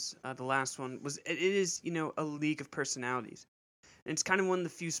discussions. The last one was it is a league of personalities. And it's kind of one of the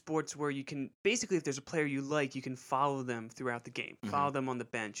few sports where you can basically, if there's a player you like, you can follow them throughout the game, follow them on the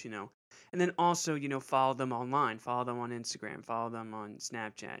bench, and then also, follow them online, follow them on Instagram, follow them on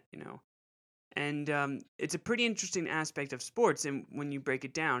Snapchat, and it's a pretty interesting aspect of sports, and when you break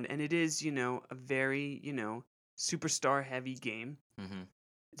it down, and it is, a very, superstar heavy game.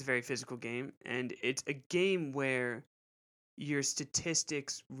 It's a very physical game, and it's a game where your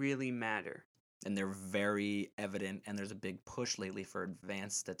statistics really matter. And they're very evident, and there's a big push lately for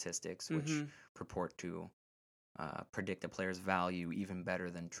advanced statistics, which purport to predict a player's value even better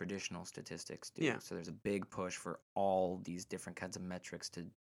than traditional statistics do. Yeah. So there's a big push for all these different kinds of metrics to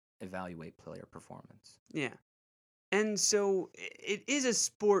evaluate player performance. Yeah. And so it is a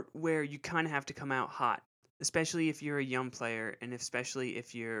sport where you kind of have to come out hot, especially if you're a young player, and especially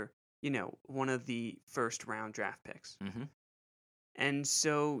if you're one of the first round draft picks. Mm-hmm. And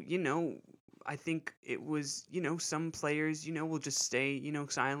so, I think it was, some players, will just stay,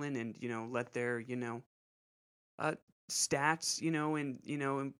 silent and, let their, uh, stats,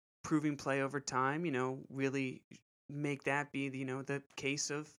 and, improving play over time, really make that be, the case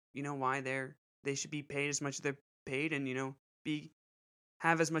of, why they should be paid as much as they're paid and, be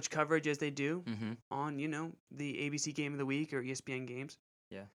have as much coverage as they do Mm-hmm. on, the ABC Game of the Week or ESPN games.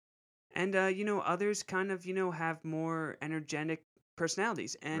 Yeah. And others kind of, have more energetic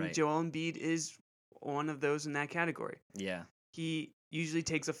personalities, and Right. Joel Embiid is one of those in that category. Yeah. He usually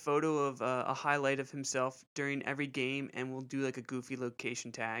takes a photo of a highlight of himself during every game and will do like a goofy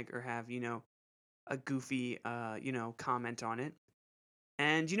location tag or have, a goofy comment on it.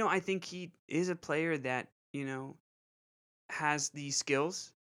 And I think he is a player that, has the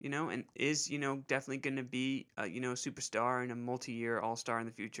skills, and is, definitely going to be a, superstar and a multi-year all-star in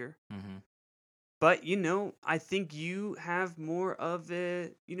the future. Mm-hmm. But, I think you have more of a,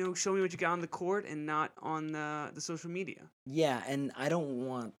 show me what you got on the court and not on the social media. Yeah, and I don't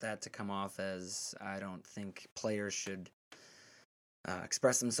want that to come off as I don't think players should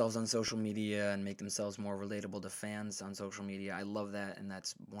express themselves on social media and make themselves more relatable to fans on social media. I love that, and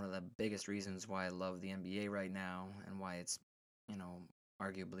that's one of the biggest reasons why I love the NBA right now and why it's,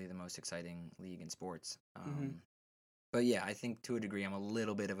 arguably the most exciting league in sports. Mm-hmm. But yeah, I think to a degree I'm a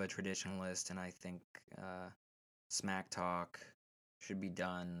little bit of a traditionalist, and I think smack talk should be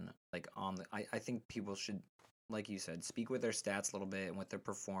done like on the. I think people should, like you said, speak with their stats a little bit and with their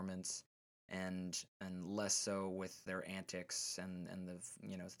performance, and less so with their antics and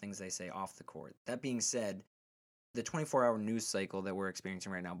the things they say off the court. That being said, the 24-hour news cycle that we're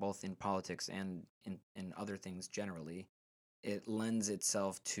experiencing right now, both in politics and in other things generally, it lends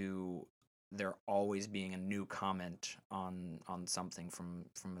itself to there always being a new comment on something from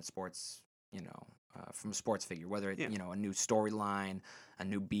a sports from a sports figure, whether it's Yeah. a new storyline, a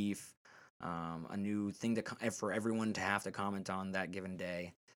new beef, a new thing for everyone to have to comment on that given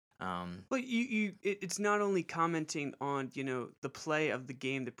day. Well, it's not only commenting on, the play of the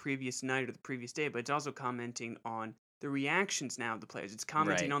game the previous night or the previous day, but it's also commenting on the reactions now of the players. It's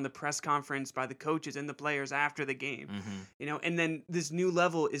commenting Right. on the press conference by the coaches and the players after the game. Mm-hmm. And then this new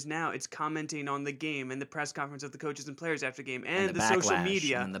level is now it's commenting on the game and the press conference of the coaches and players after the game and the social backlash,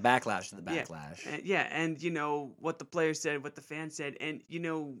 media. and then the backlash of the Yeah. backlash. And what the players said, what the fans said, and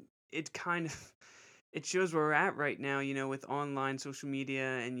it kind of it shows where we're at right now, with online social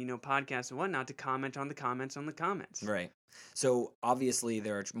media and podcasts and whatnot to comment on the comments on the comments. Right. So obviously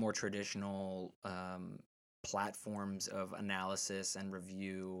there are more traditional platforms of analysis and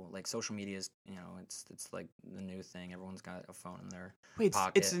review. Like social media is, it's like the new thing. Everyone's got a phone in their Wait,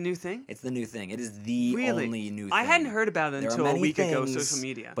 pocket. it's the new thing? It's the new thing. It is the Really? only new thing. I hadn't heard about it There are until a many week ago. things, Social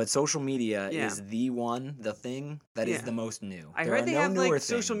media. But social media Yeah. is the thing that is Yeah. the most new. I There heard are they no have newer like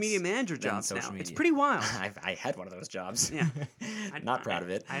social media things manager than jobs now. social It's media. pretty wild. I had one of those jobs. Yeah. Not proud of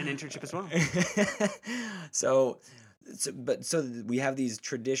it. I had an internship as well. so we have these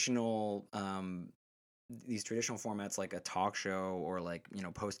traditional formats like a talk show or like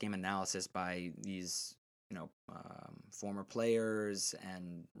post game analysis by these former players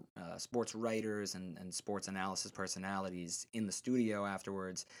and sports writers and sports analysis personalities in the studio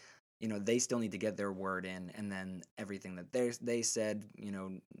afterwards. They still need to get their word in, and then everything that they said,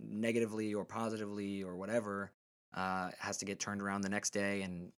 negatively or positively or whatever, has to get turned around the next day,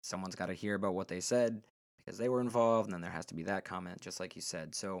 and someone's got to hear about what they said because they were involved, and then there has to be that comment, just like you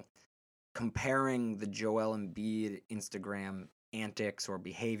said. So comparing the Joel Embiid Instagram antics or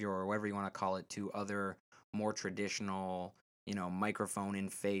behavior or whatever you want to call it to other more traditional, microphone in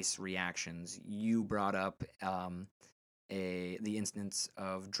face reactions, you brought up the instance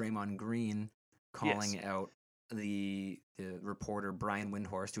of Draymond Green calling out the reporter Brian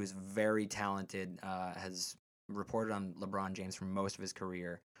Windhorst, who is very talented, has reported on LeBron James for most of his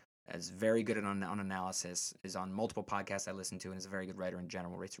career, is very good on analysis, is on multiple podcasts I listen to, and is a very good writer in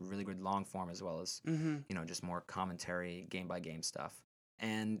general. Writes really good long form as well as just more commentary, game by game stuff.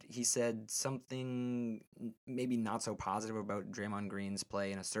 And he said something maybe not so positive about Draymond Green's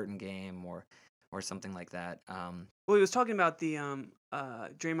play in a certain game or something like that. Well, he was talking about the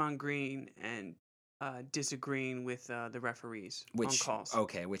Draymond Green and disagreeing with the referees on calls.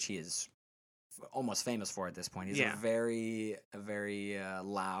 Okay, which he is almost famous for at this point. He's a very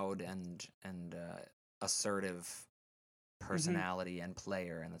loud and assertive personality and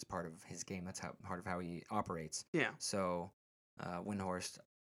player, and that's part of his game. That's part of how he operates. Yeah. So Windhorst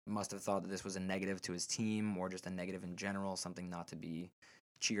must have thought that this was a negative to his team or just a negative in general, something not to be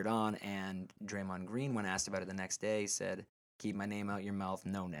cheered on. And Draymond Green, when asked about it the next day, said, "Keep my name out your mouth,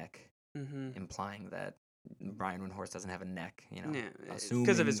 no Nick." implying that Brian Windhorst doesn't have a neck, Yeah, assuming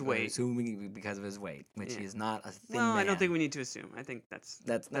because of his weight. Assuming because of his weight, which he is not a thin Well, man. I don't think we need to assume. I think that's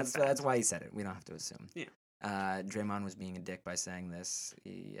why he said it. We don't have to assume. Yeah. Draymond was being a dick by saying this.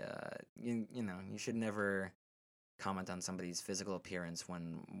 He, you should never comment on somebody's physical appearance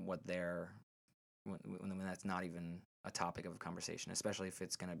when that's not even a topic of conversation, especially if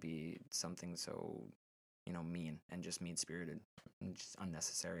it's gonna be something so, mean and just mean-spirited and just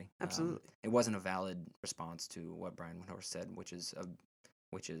unnecessary. Absolutely. It wasn't a valid response to what Brian Windhorst said, which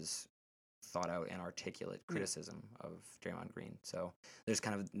is thought out and articulate criticism of Draymond Green. So there's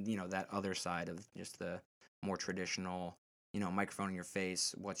kind of, that other side of just the more traditional, microphone in your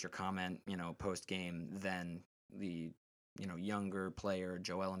face, what's your comment, post game, then the, younger player,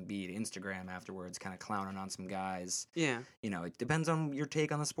 Joel Embiid, Instagram afterwards, kind of clowning on some guys. Yeah. It depends on your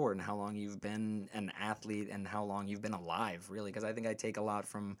take on the sport and how long you've been an athlete and how long you've been alive, really. Because I think I take a lot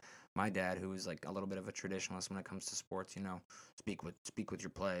from my dad, who is like a little bit of a traditionalist when it comes to sports. Speak with your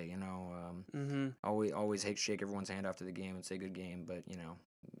play. Always shake everyone's hand after the game and say good game. But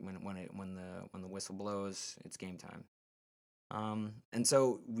when the whistle blows, it's game time. And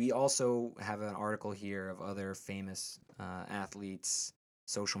so we also have an article here of other famous athletes'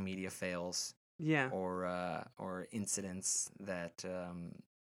 social media fails, or incidents that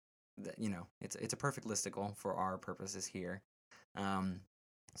it's a perfect listicle for our purposes here.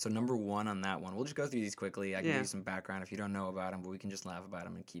 So number one on that one, we'll just go through these quickly. I can give you some background if you don't know about them, but we can just laugh about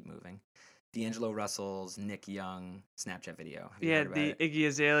them and keep moving. D'Angelo Russell's Nick Young Snapchat video. Have you heard about it? Iggy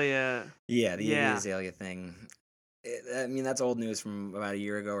Azalea. Yeah, the Iggy Azalea thing. That's old news from about a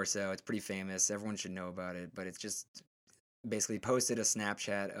year ago or so. It's pretty famous. Everyone should know about it. But it's just basically posted a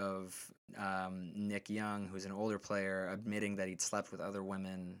Snapchat of Nick Young, who's an older player, admitting that he'd slept with other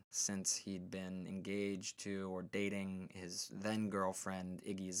women since he'd been engaged to or dating his then girlfriend,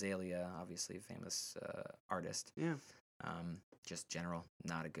 Iggy Azalea, obviously a famous artist. Yeah. Just general,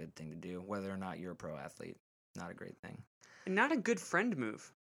 not a good thing to do. Whether or not you're a pro athlete, not a great thing. And not a good friend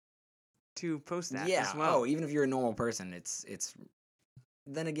move to post that as well. Oh, even if you're a normal person, it's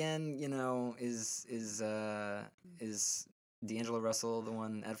then again, is D'Angelo Russell the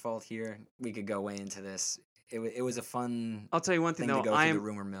one at fault here? We could go way into this. It was a fun I'll tell you one thing though, to go through the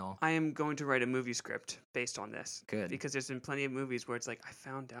rumor mill. I am going to write a movie script based on this. Good. Because there's been plenty of movies where it's like, I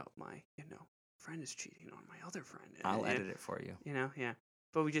found out my, friend is cheating on my other friend. I'll edit it for you. Yeah.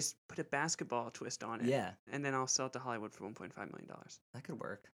 But we just put a basketball twist on it. Yeah. And then I'll sell it to Hollywood for $1.5 million. That could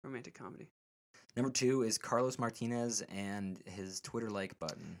work. Romantic comedy. Number 2 is Carlos Martinez and his Twitter like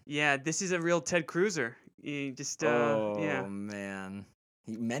button. Yeah, this is a real Ted Cruz. He just, Oh, man.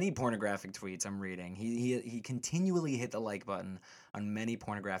 Many pornographic tweets I'm reading. He continually hit the like button on many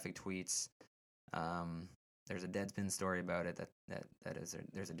pornographic tweets. There's a Deadspin story about it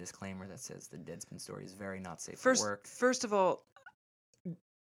there's a disclaimer that says the Deadspin story is very not safe for work. First of all,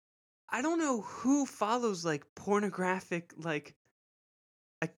 I don't know who follows like pornographic like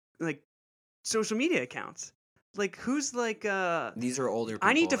social media accounts. Like who's like these are older people.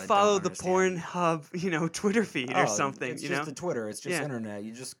 I need to follow the Pornhub, Twitter feed or something. It's just the Twitter. It's just internet.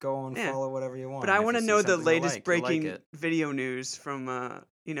 You just go and follow whatever you want. But I want to know the latest breaking video news from a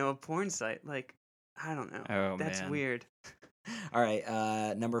porn site. Like I don't know. Oh, that's man. Weird. All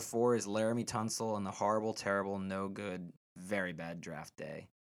right. Number 4 is Laramie Tunsil and the horrible, terrible, no good, very bad draft day.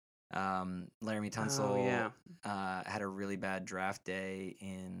 Laramie Tunsil had a really bad draft day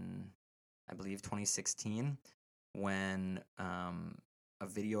in, I believe, 2016 when a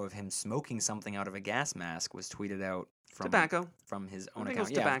video of him smoking something out of a gas mask was tweeted out from his own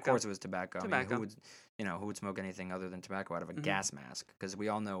account. Yeah, of course it was tobacco. I mean, who would smoke anything other than tobacco out of a gas mask? Because we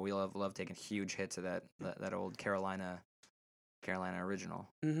all know we love taking huge hits of that old Carolina original.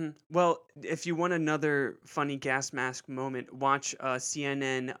 Mm-hmm. Well, if you want another funny gas mask moment, watch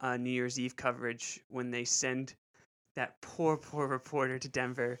CNN New Year's Eve coverage when they send that poor reporter to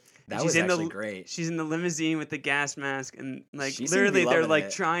Denver. That was actually great. She's in the limousine with the gas mask, and she literally they're like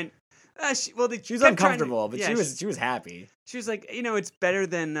it. trying. She was uncomfortable, but she was happy. She was like, it's better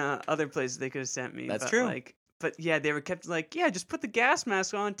than other places they could have sent me. That's true. But yeah, they were kept like, just put the gas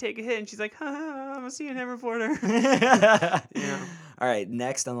mask on, take a hit, and she's like, I'm a CNN reporter. Yeah. All right,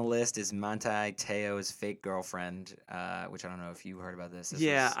 next on the list is Manti Te'o's fake girlfriend, which I don't know if you heard about this.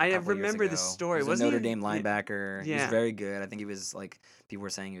 I remember the story. He was a Notre Dame linebacker. Yeah. He was very good. I think he was people were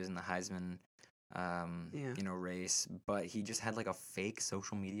saying he was in the Heisman race, but he just had like a fake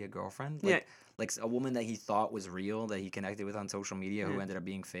social media girlfriend. Like a woman that he thought was real that he connected with on social media who ended up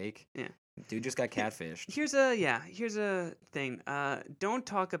being fake. Yeah. Dude just got catfished. Here's a thing. Don't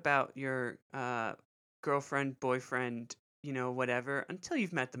talk about your girlfriend, boyfriend, whatever until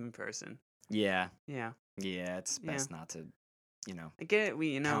you've met them in person. Yeah. Yeah. Yeah, it's best not to, I get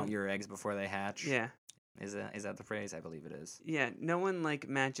it. count your eggs before they hatch. Yeah. Is that the phrase? I believe it is. Yeah. No one like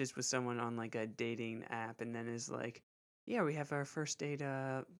matches with someone on like a dating app and then is like, yeah, we have our first date,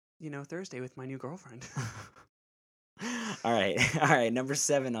 Thursday with my new girlfriend. All right. Number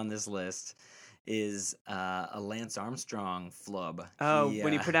 7 on this list is a Lance Armstrong flub. Oh,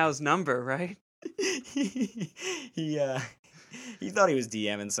 when he put out his number, right? he thought he was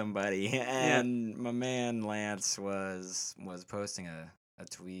DMing somebody, and my man Lance was posting a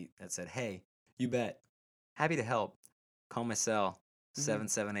tweet that said, "Hey, you bet, happy to help. Call my cell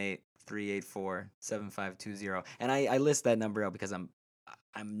 778-384-7520." And I list that number out because I'm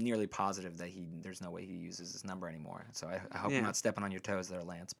nearly positive that there's no way he uses this number anymore. So I hope I'm not stepping on your toes there,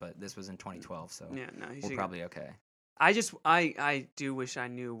 Lance. But this was in 2012, so we're probably okay. I do wish I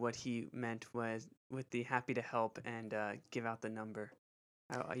knew what he meant was with the happy to help and give out the number.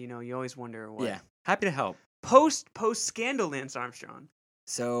 You always wonder what. Yeah, happy to help. Post scandal Lance Armstrong.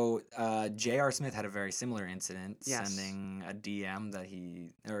 So J.R. Smith had a very similar incident, Yes. sending a DM that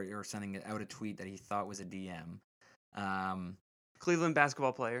or sending out a tweet that he thought was a DM. Cleveland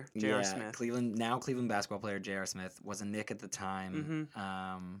basketball player J.R. Smith. Cleveland basketball player J.R. Smith was a Knick at the time.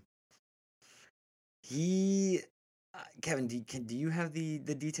 He Kevin, do you have the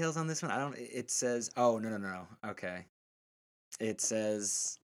details on this one? I don't. It says. Oh no. Okay. It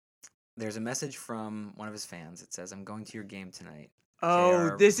says there's a message from one of his fans. It says, "I'm going to your game tonight."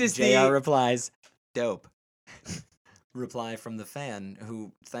 Oh, this is JR replies, "Dope." Reply from the fan,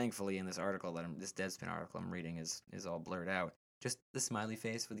 who thankfully in this article this Deadspin article I'm reading is all blurred out. Just the smiley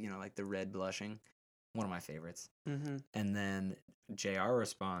face with like the red blushing. One of my favorites. And then JR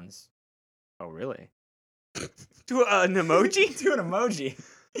responds, "Oh really?" To an emoji? To an emoji.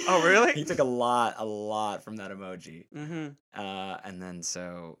 Oh really? He took a lot from that emoji. And then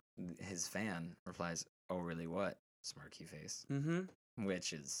so his fan replies, "Oh really what?" Smirky face.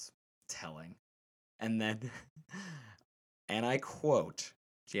 Which is telling. And then, and I quote,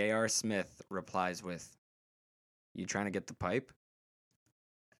 J.R. Smith replies with, "You trying to get the pipe?"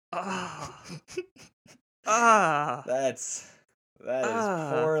 That is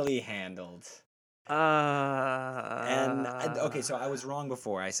poorly handled. And okay, so I was wrong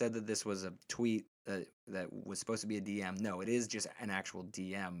before. I said that this was a tweet that was supposed to be a DM. No, it is just an actual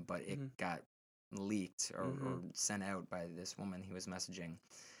DM, but it got leaked or sent out by this woman he was messaging.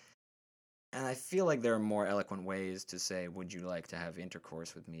 And I feel like there are more eloquent ways to say, "Would you like to have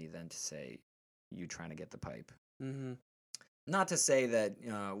intercourse with me?" than to say, "You trying to get the pipe." Not to say that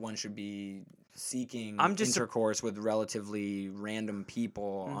one should be seeking intercourse with relatively random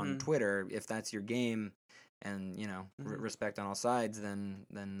people on Twitter. If that's your game, and respect on all sides, then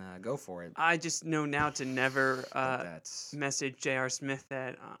go for it. I just know now to never message J.R. Smith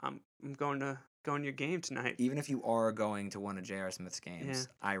that I'm going to your game tonight. Even if you are going to one of J.R. Smith's games,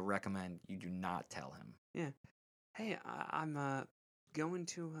 I recommend you do not tell him. Yeah. Hey, I'm going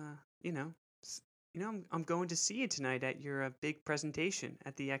to I'm going to see you tonight at your big presentation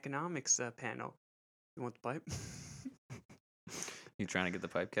at the economics panel. You want the pipe? You trying to get the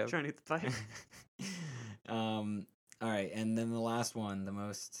pipe, Kev? Trying to get the pipe. All right, and then the last one, the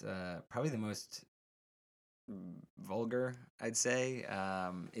most probably the most vulgar, I'd say,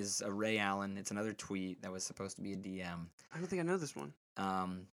 is a Ray Allen. It's another tweet that was supposed to be a DM. I don't think I know this one.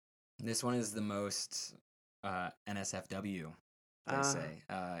 This one is the most NSFW, I say.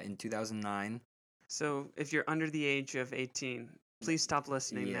 In 2009. So if you're under the age of 18, please stop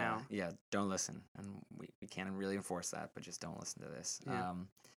listening now. Yeah, don't listen. And we can't really enforce that, but just don't listen to this. Yeah.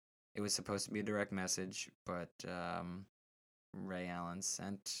 It was supposed to be a direct message, but Ray Allen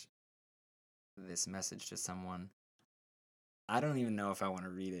sent this message to someone. I don't even know if I want to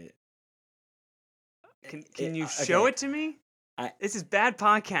read it. Can you show it to me? This is bad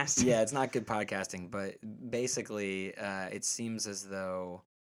podcasting. Yeah, it's not good podcasting, but basically it seems as though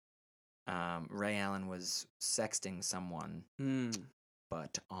Ray Allen was sexting someone,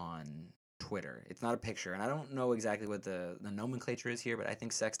 but on Twitter. It's not a picture, and I don't know exactly what the nomenclature is here, but I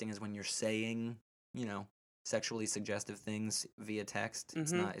think sexting is when you're saying, sexually suggestive things via text.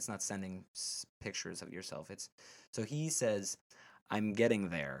 It's not sending pictures of yourself. So he says, "I'm getting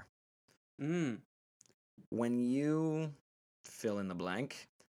there. When you fill in the blank,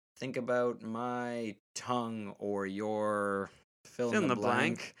 think about my tongue or your fill in the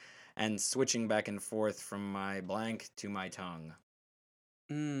blank. And switching back and forth from my blank to my tongue."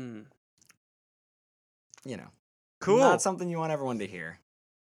 Cool. Not something you want everyone to hear.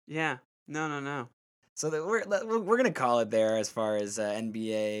 Yeah. No. So that we're gonna call it there as far as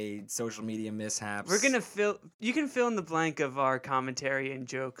NBA social media mishaps. We're gonna you can fill in the blank of our commentary and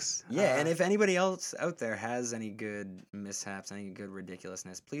jokes. Yeah, and if anybody else out there has any good mishaps, any good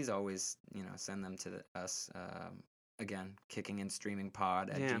ridiculousness, please always send them to us. Again,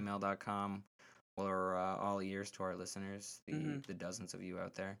 kickingandstreamingpod@gmail.com. We're all ears to our listeners, the dozens of you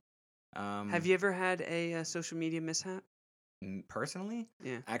out there. Have you ever had a social media mishap? Personally?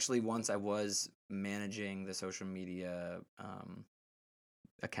 Yeah. Actually, once I was managing the social media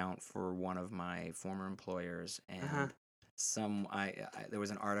account for one of my former employers, and there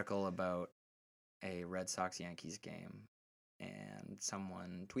was an article about a Red Sox Yankees game, and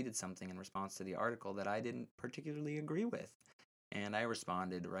someone tweeted something in response to the article that I didn't particularly agree with, and I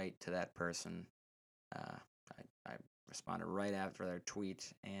responded right to that person. I responded right after their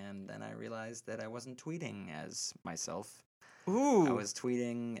tweet, and then I realized that I wasn't tweeting as myself. Ooh. I was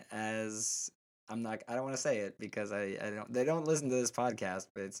tweeting as I don't want to say it because they don't listen to this podcast,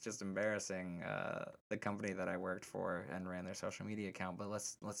 but it's just embarrassing, the company that I worked for and ran their social media account. But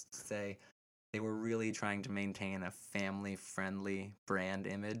let's say they were really trying to maintain a family-friendly brand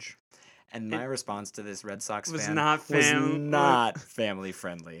image. And my response to this Red Sox was fan not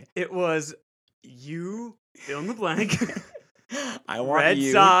family-friendly. It was, you fill in the blank. I want Red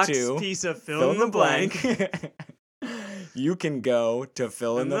you Sox to piece of fill in the blank. You can go to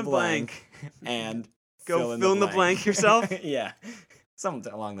fill in the blank and go fill in the blank yourself. Yeah,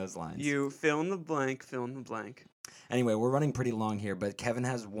 something along those lines. You fill in the blank, fill in the blank. Anyway, we're running pretty long here, but Kevin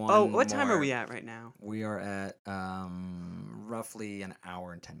has one. Oh, what time are we at right now? We are at roughly an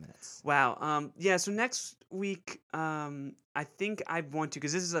hour and 10 minutes. Wow. Yeah. So next week, I think I want to,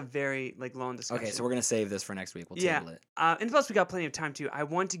 because this is a very long discussion. Okay, so we're gonna save this for next week. We'll table it. And plus we got plenty of time too. I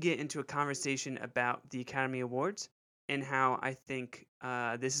want to get into a conversation about the Academy Awards and how I think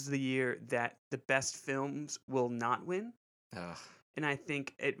this is the year that the best films will not win. Ugh. And I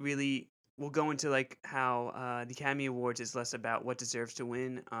think it really will go into how the Academy Awards is less about what deserves to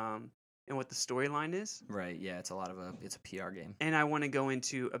win and what the storyline is. Right. Yeah. It's a PR game. And I want to go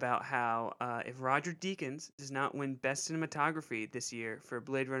into about how if Roger Deakins does not win Best Cinematography this year for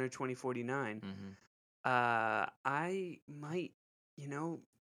Blade Runner 2049, I might,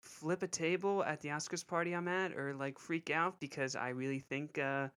 flip a table at the Oscars party I'm at, or freak out because I really think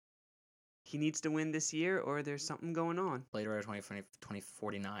he needs to win this year, or there's something going on. Blade Runner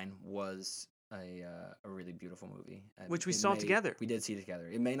 2049 was a really beautiful movie, which we saw together. We did see together.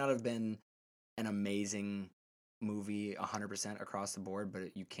 It may not have been an amazing movie 100% across the board,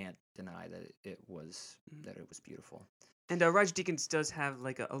 but you can't deny that it was beautiful. And Roger Deakins does have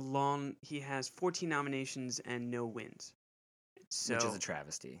he has 14 nominations and no wins. So, which is a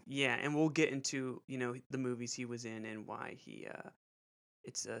travesty. Yeah, and we'll get into, the movies he was in and why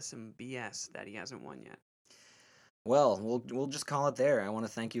it's some BS that he hasn't won yet. Well, we'll just call it there. I want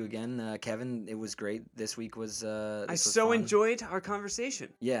to thank you again, Kevin. It was great. This week was I so fun. Enjoyed our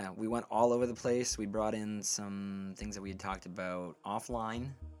conversation. Yeah, we went all over the place. We brought in some things that we had talked about offline,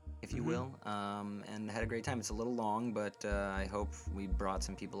 if you will, and had a great time. It's a little long, but I hope we brought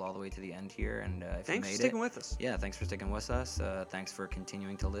some people all the way to the end here. And if thanks you made for sticking with us. Yeah, thanks for sticking with us. Thanks for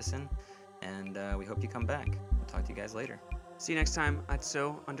continuing to listen, and we hope you come back. We'll talk to you guys later. See you next time at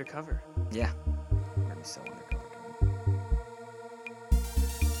So Undercover. Yeah, we're gonna be so undercover.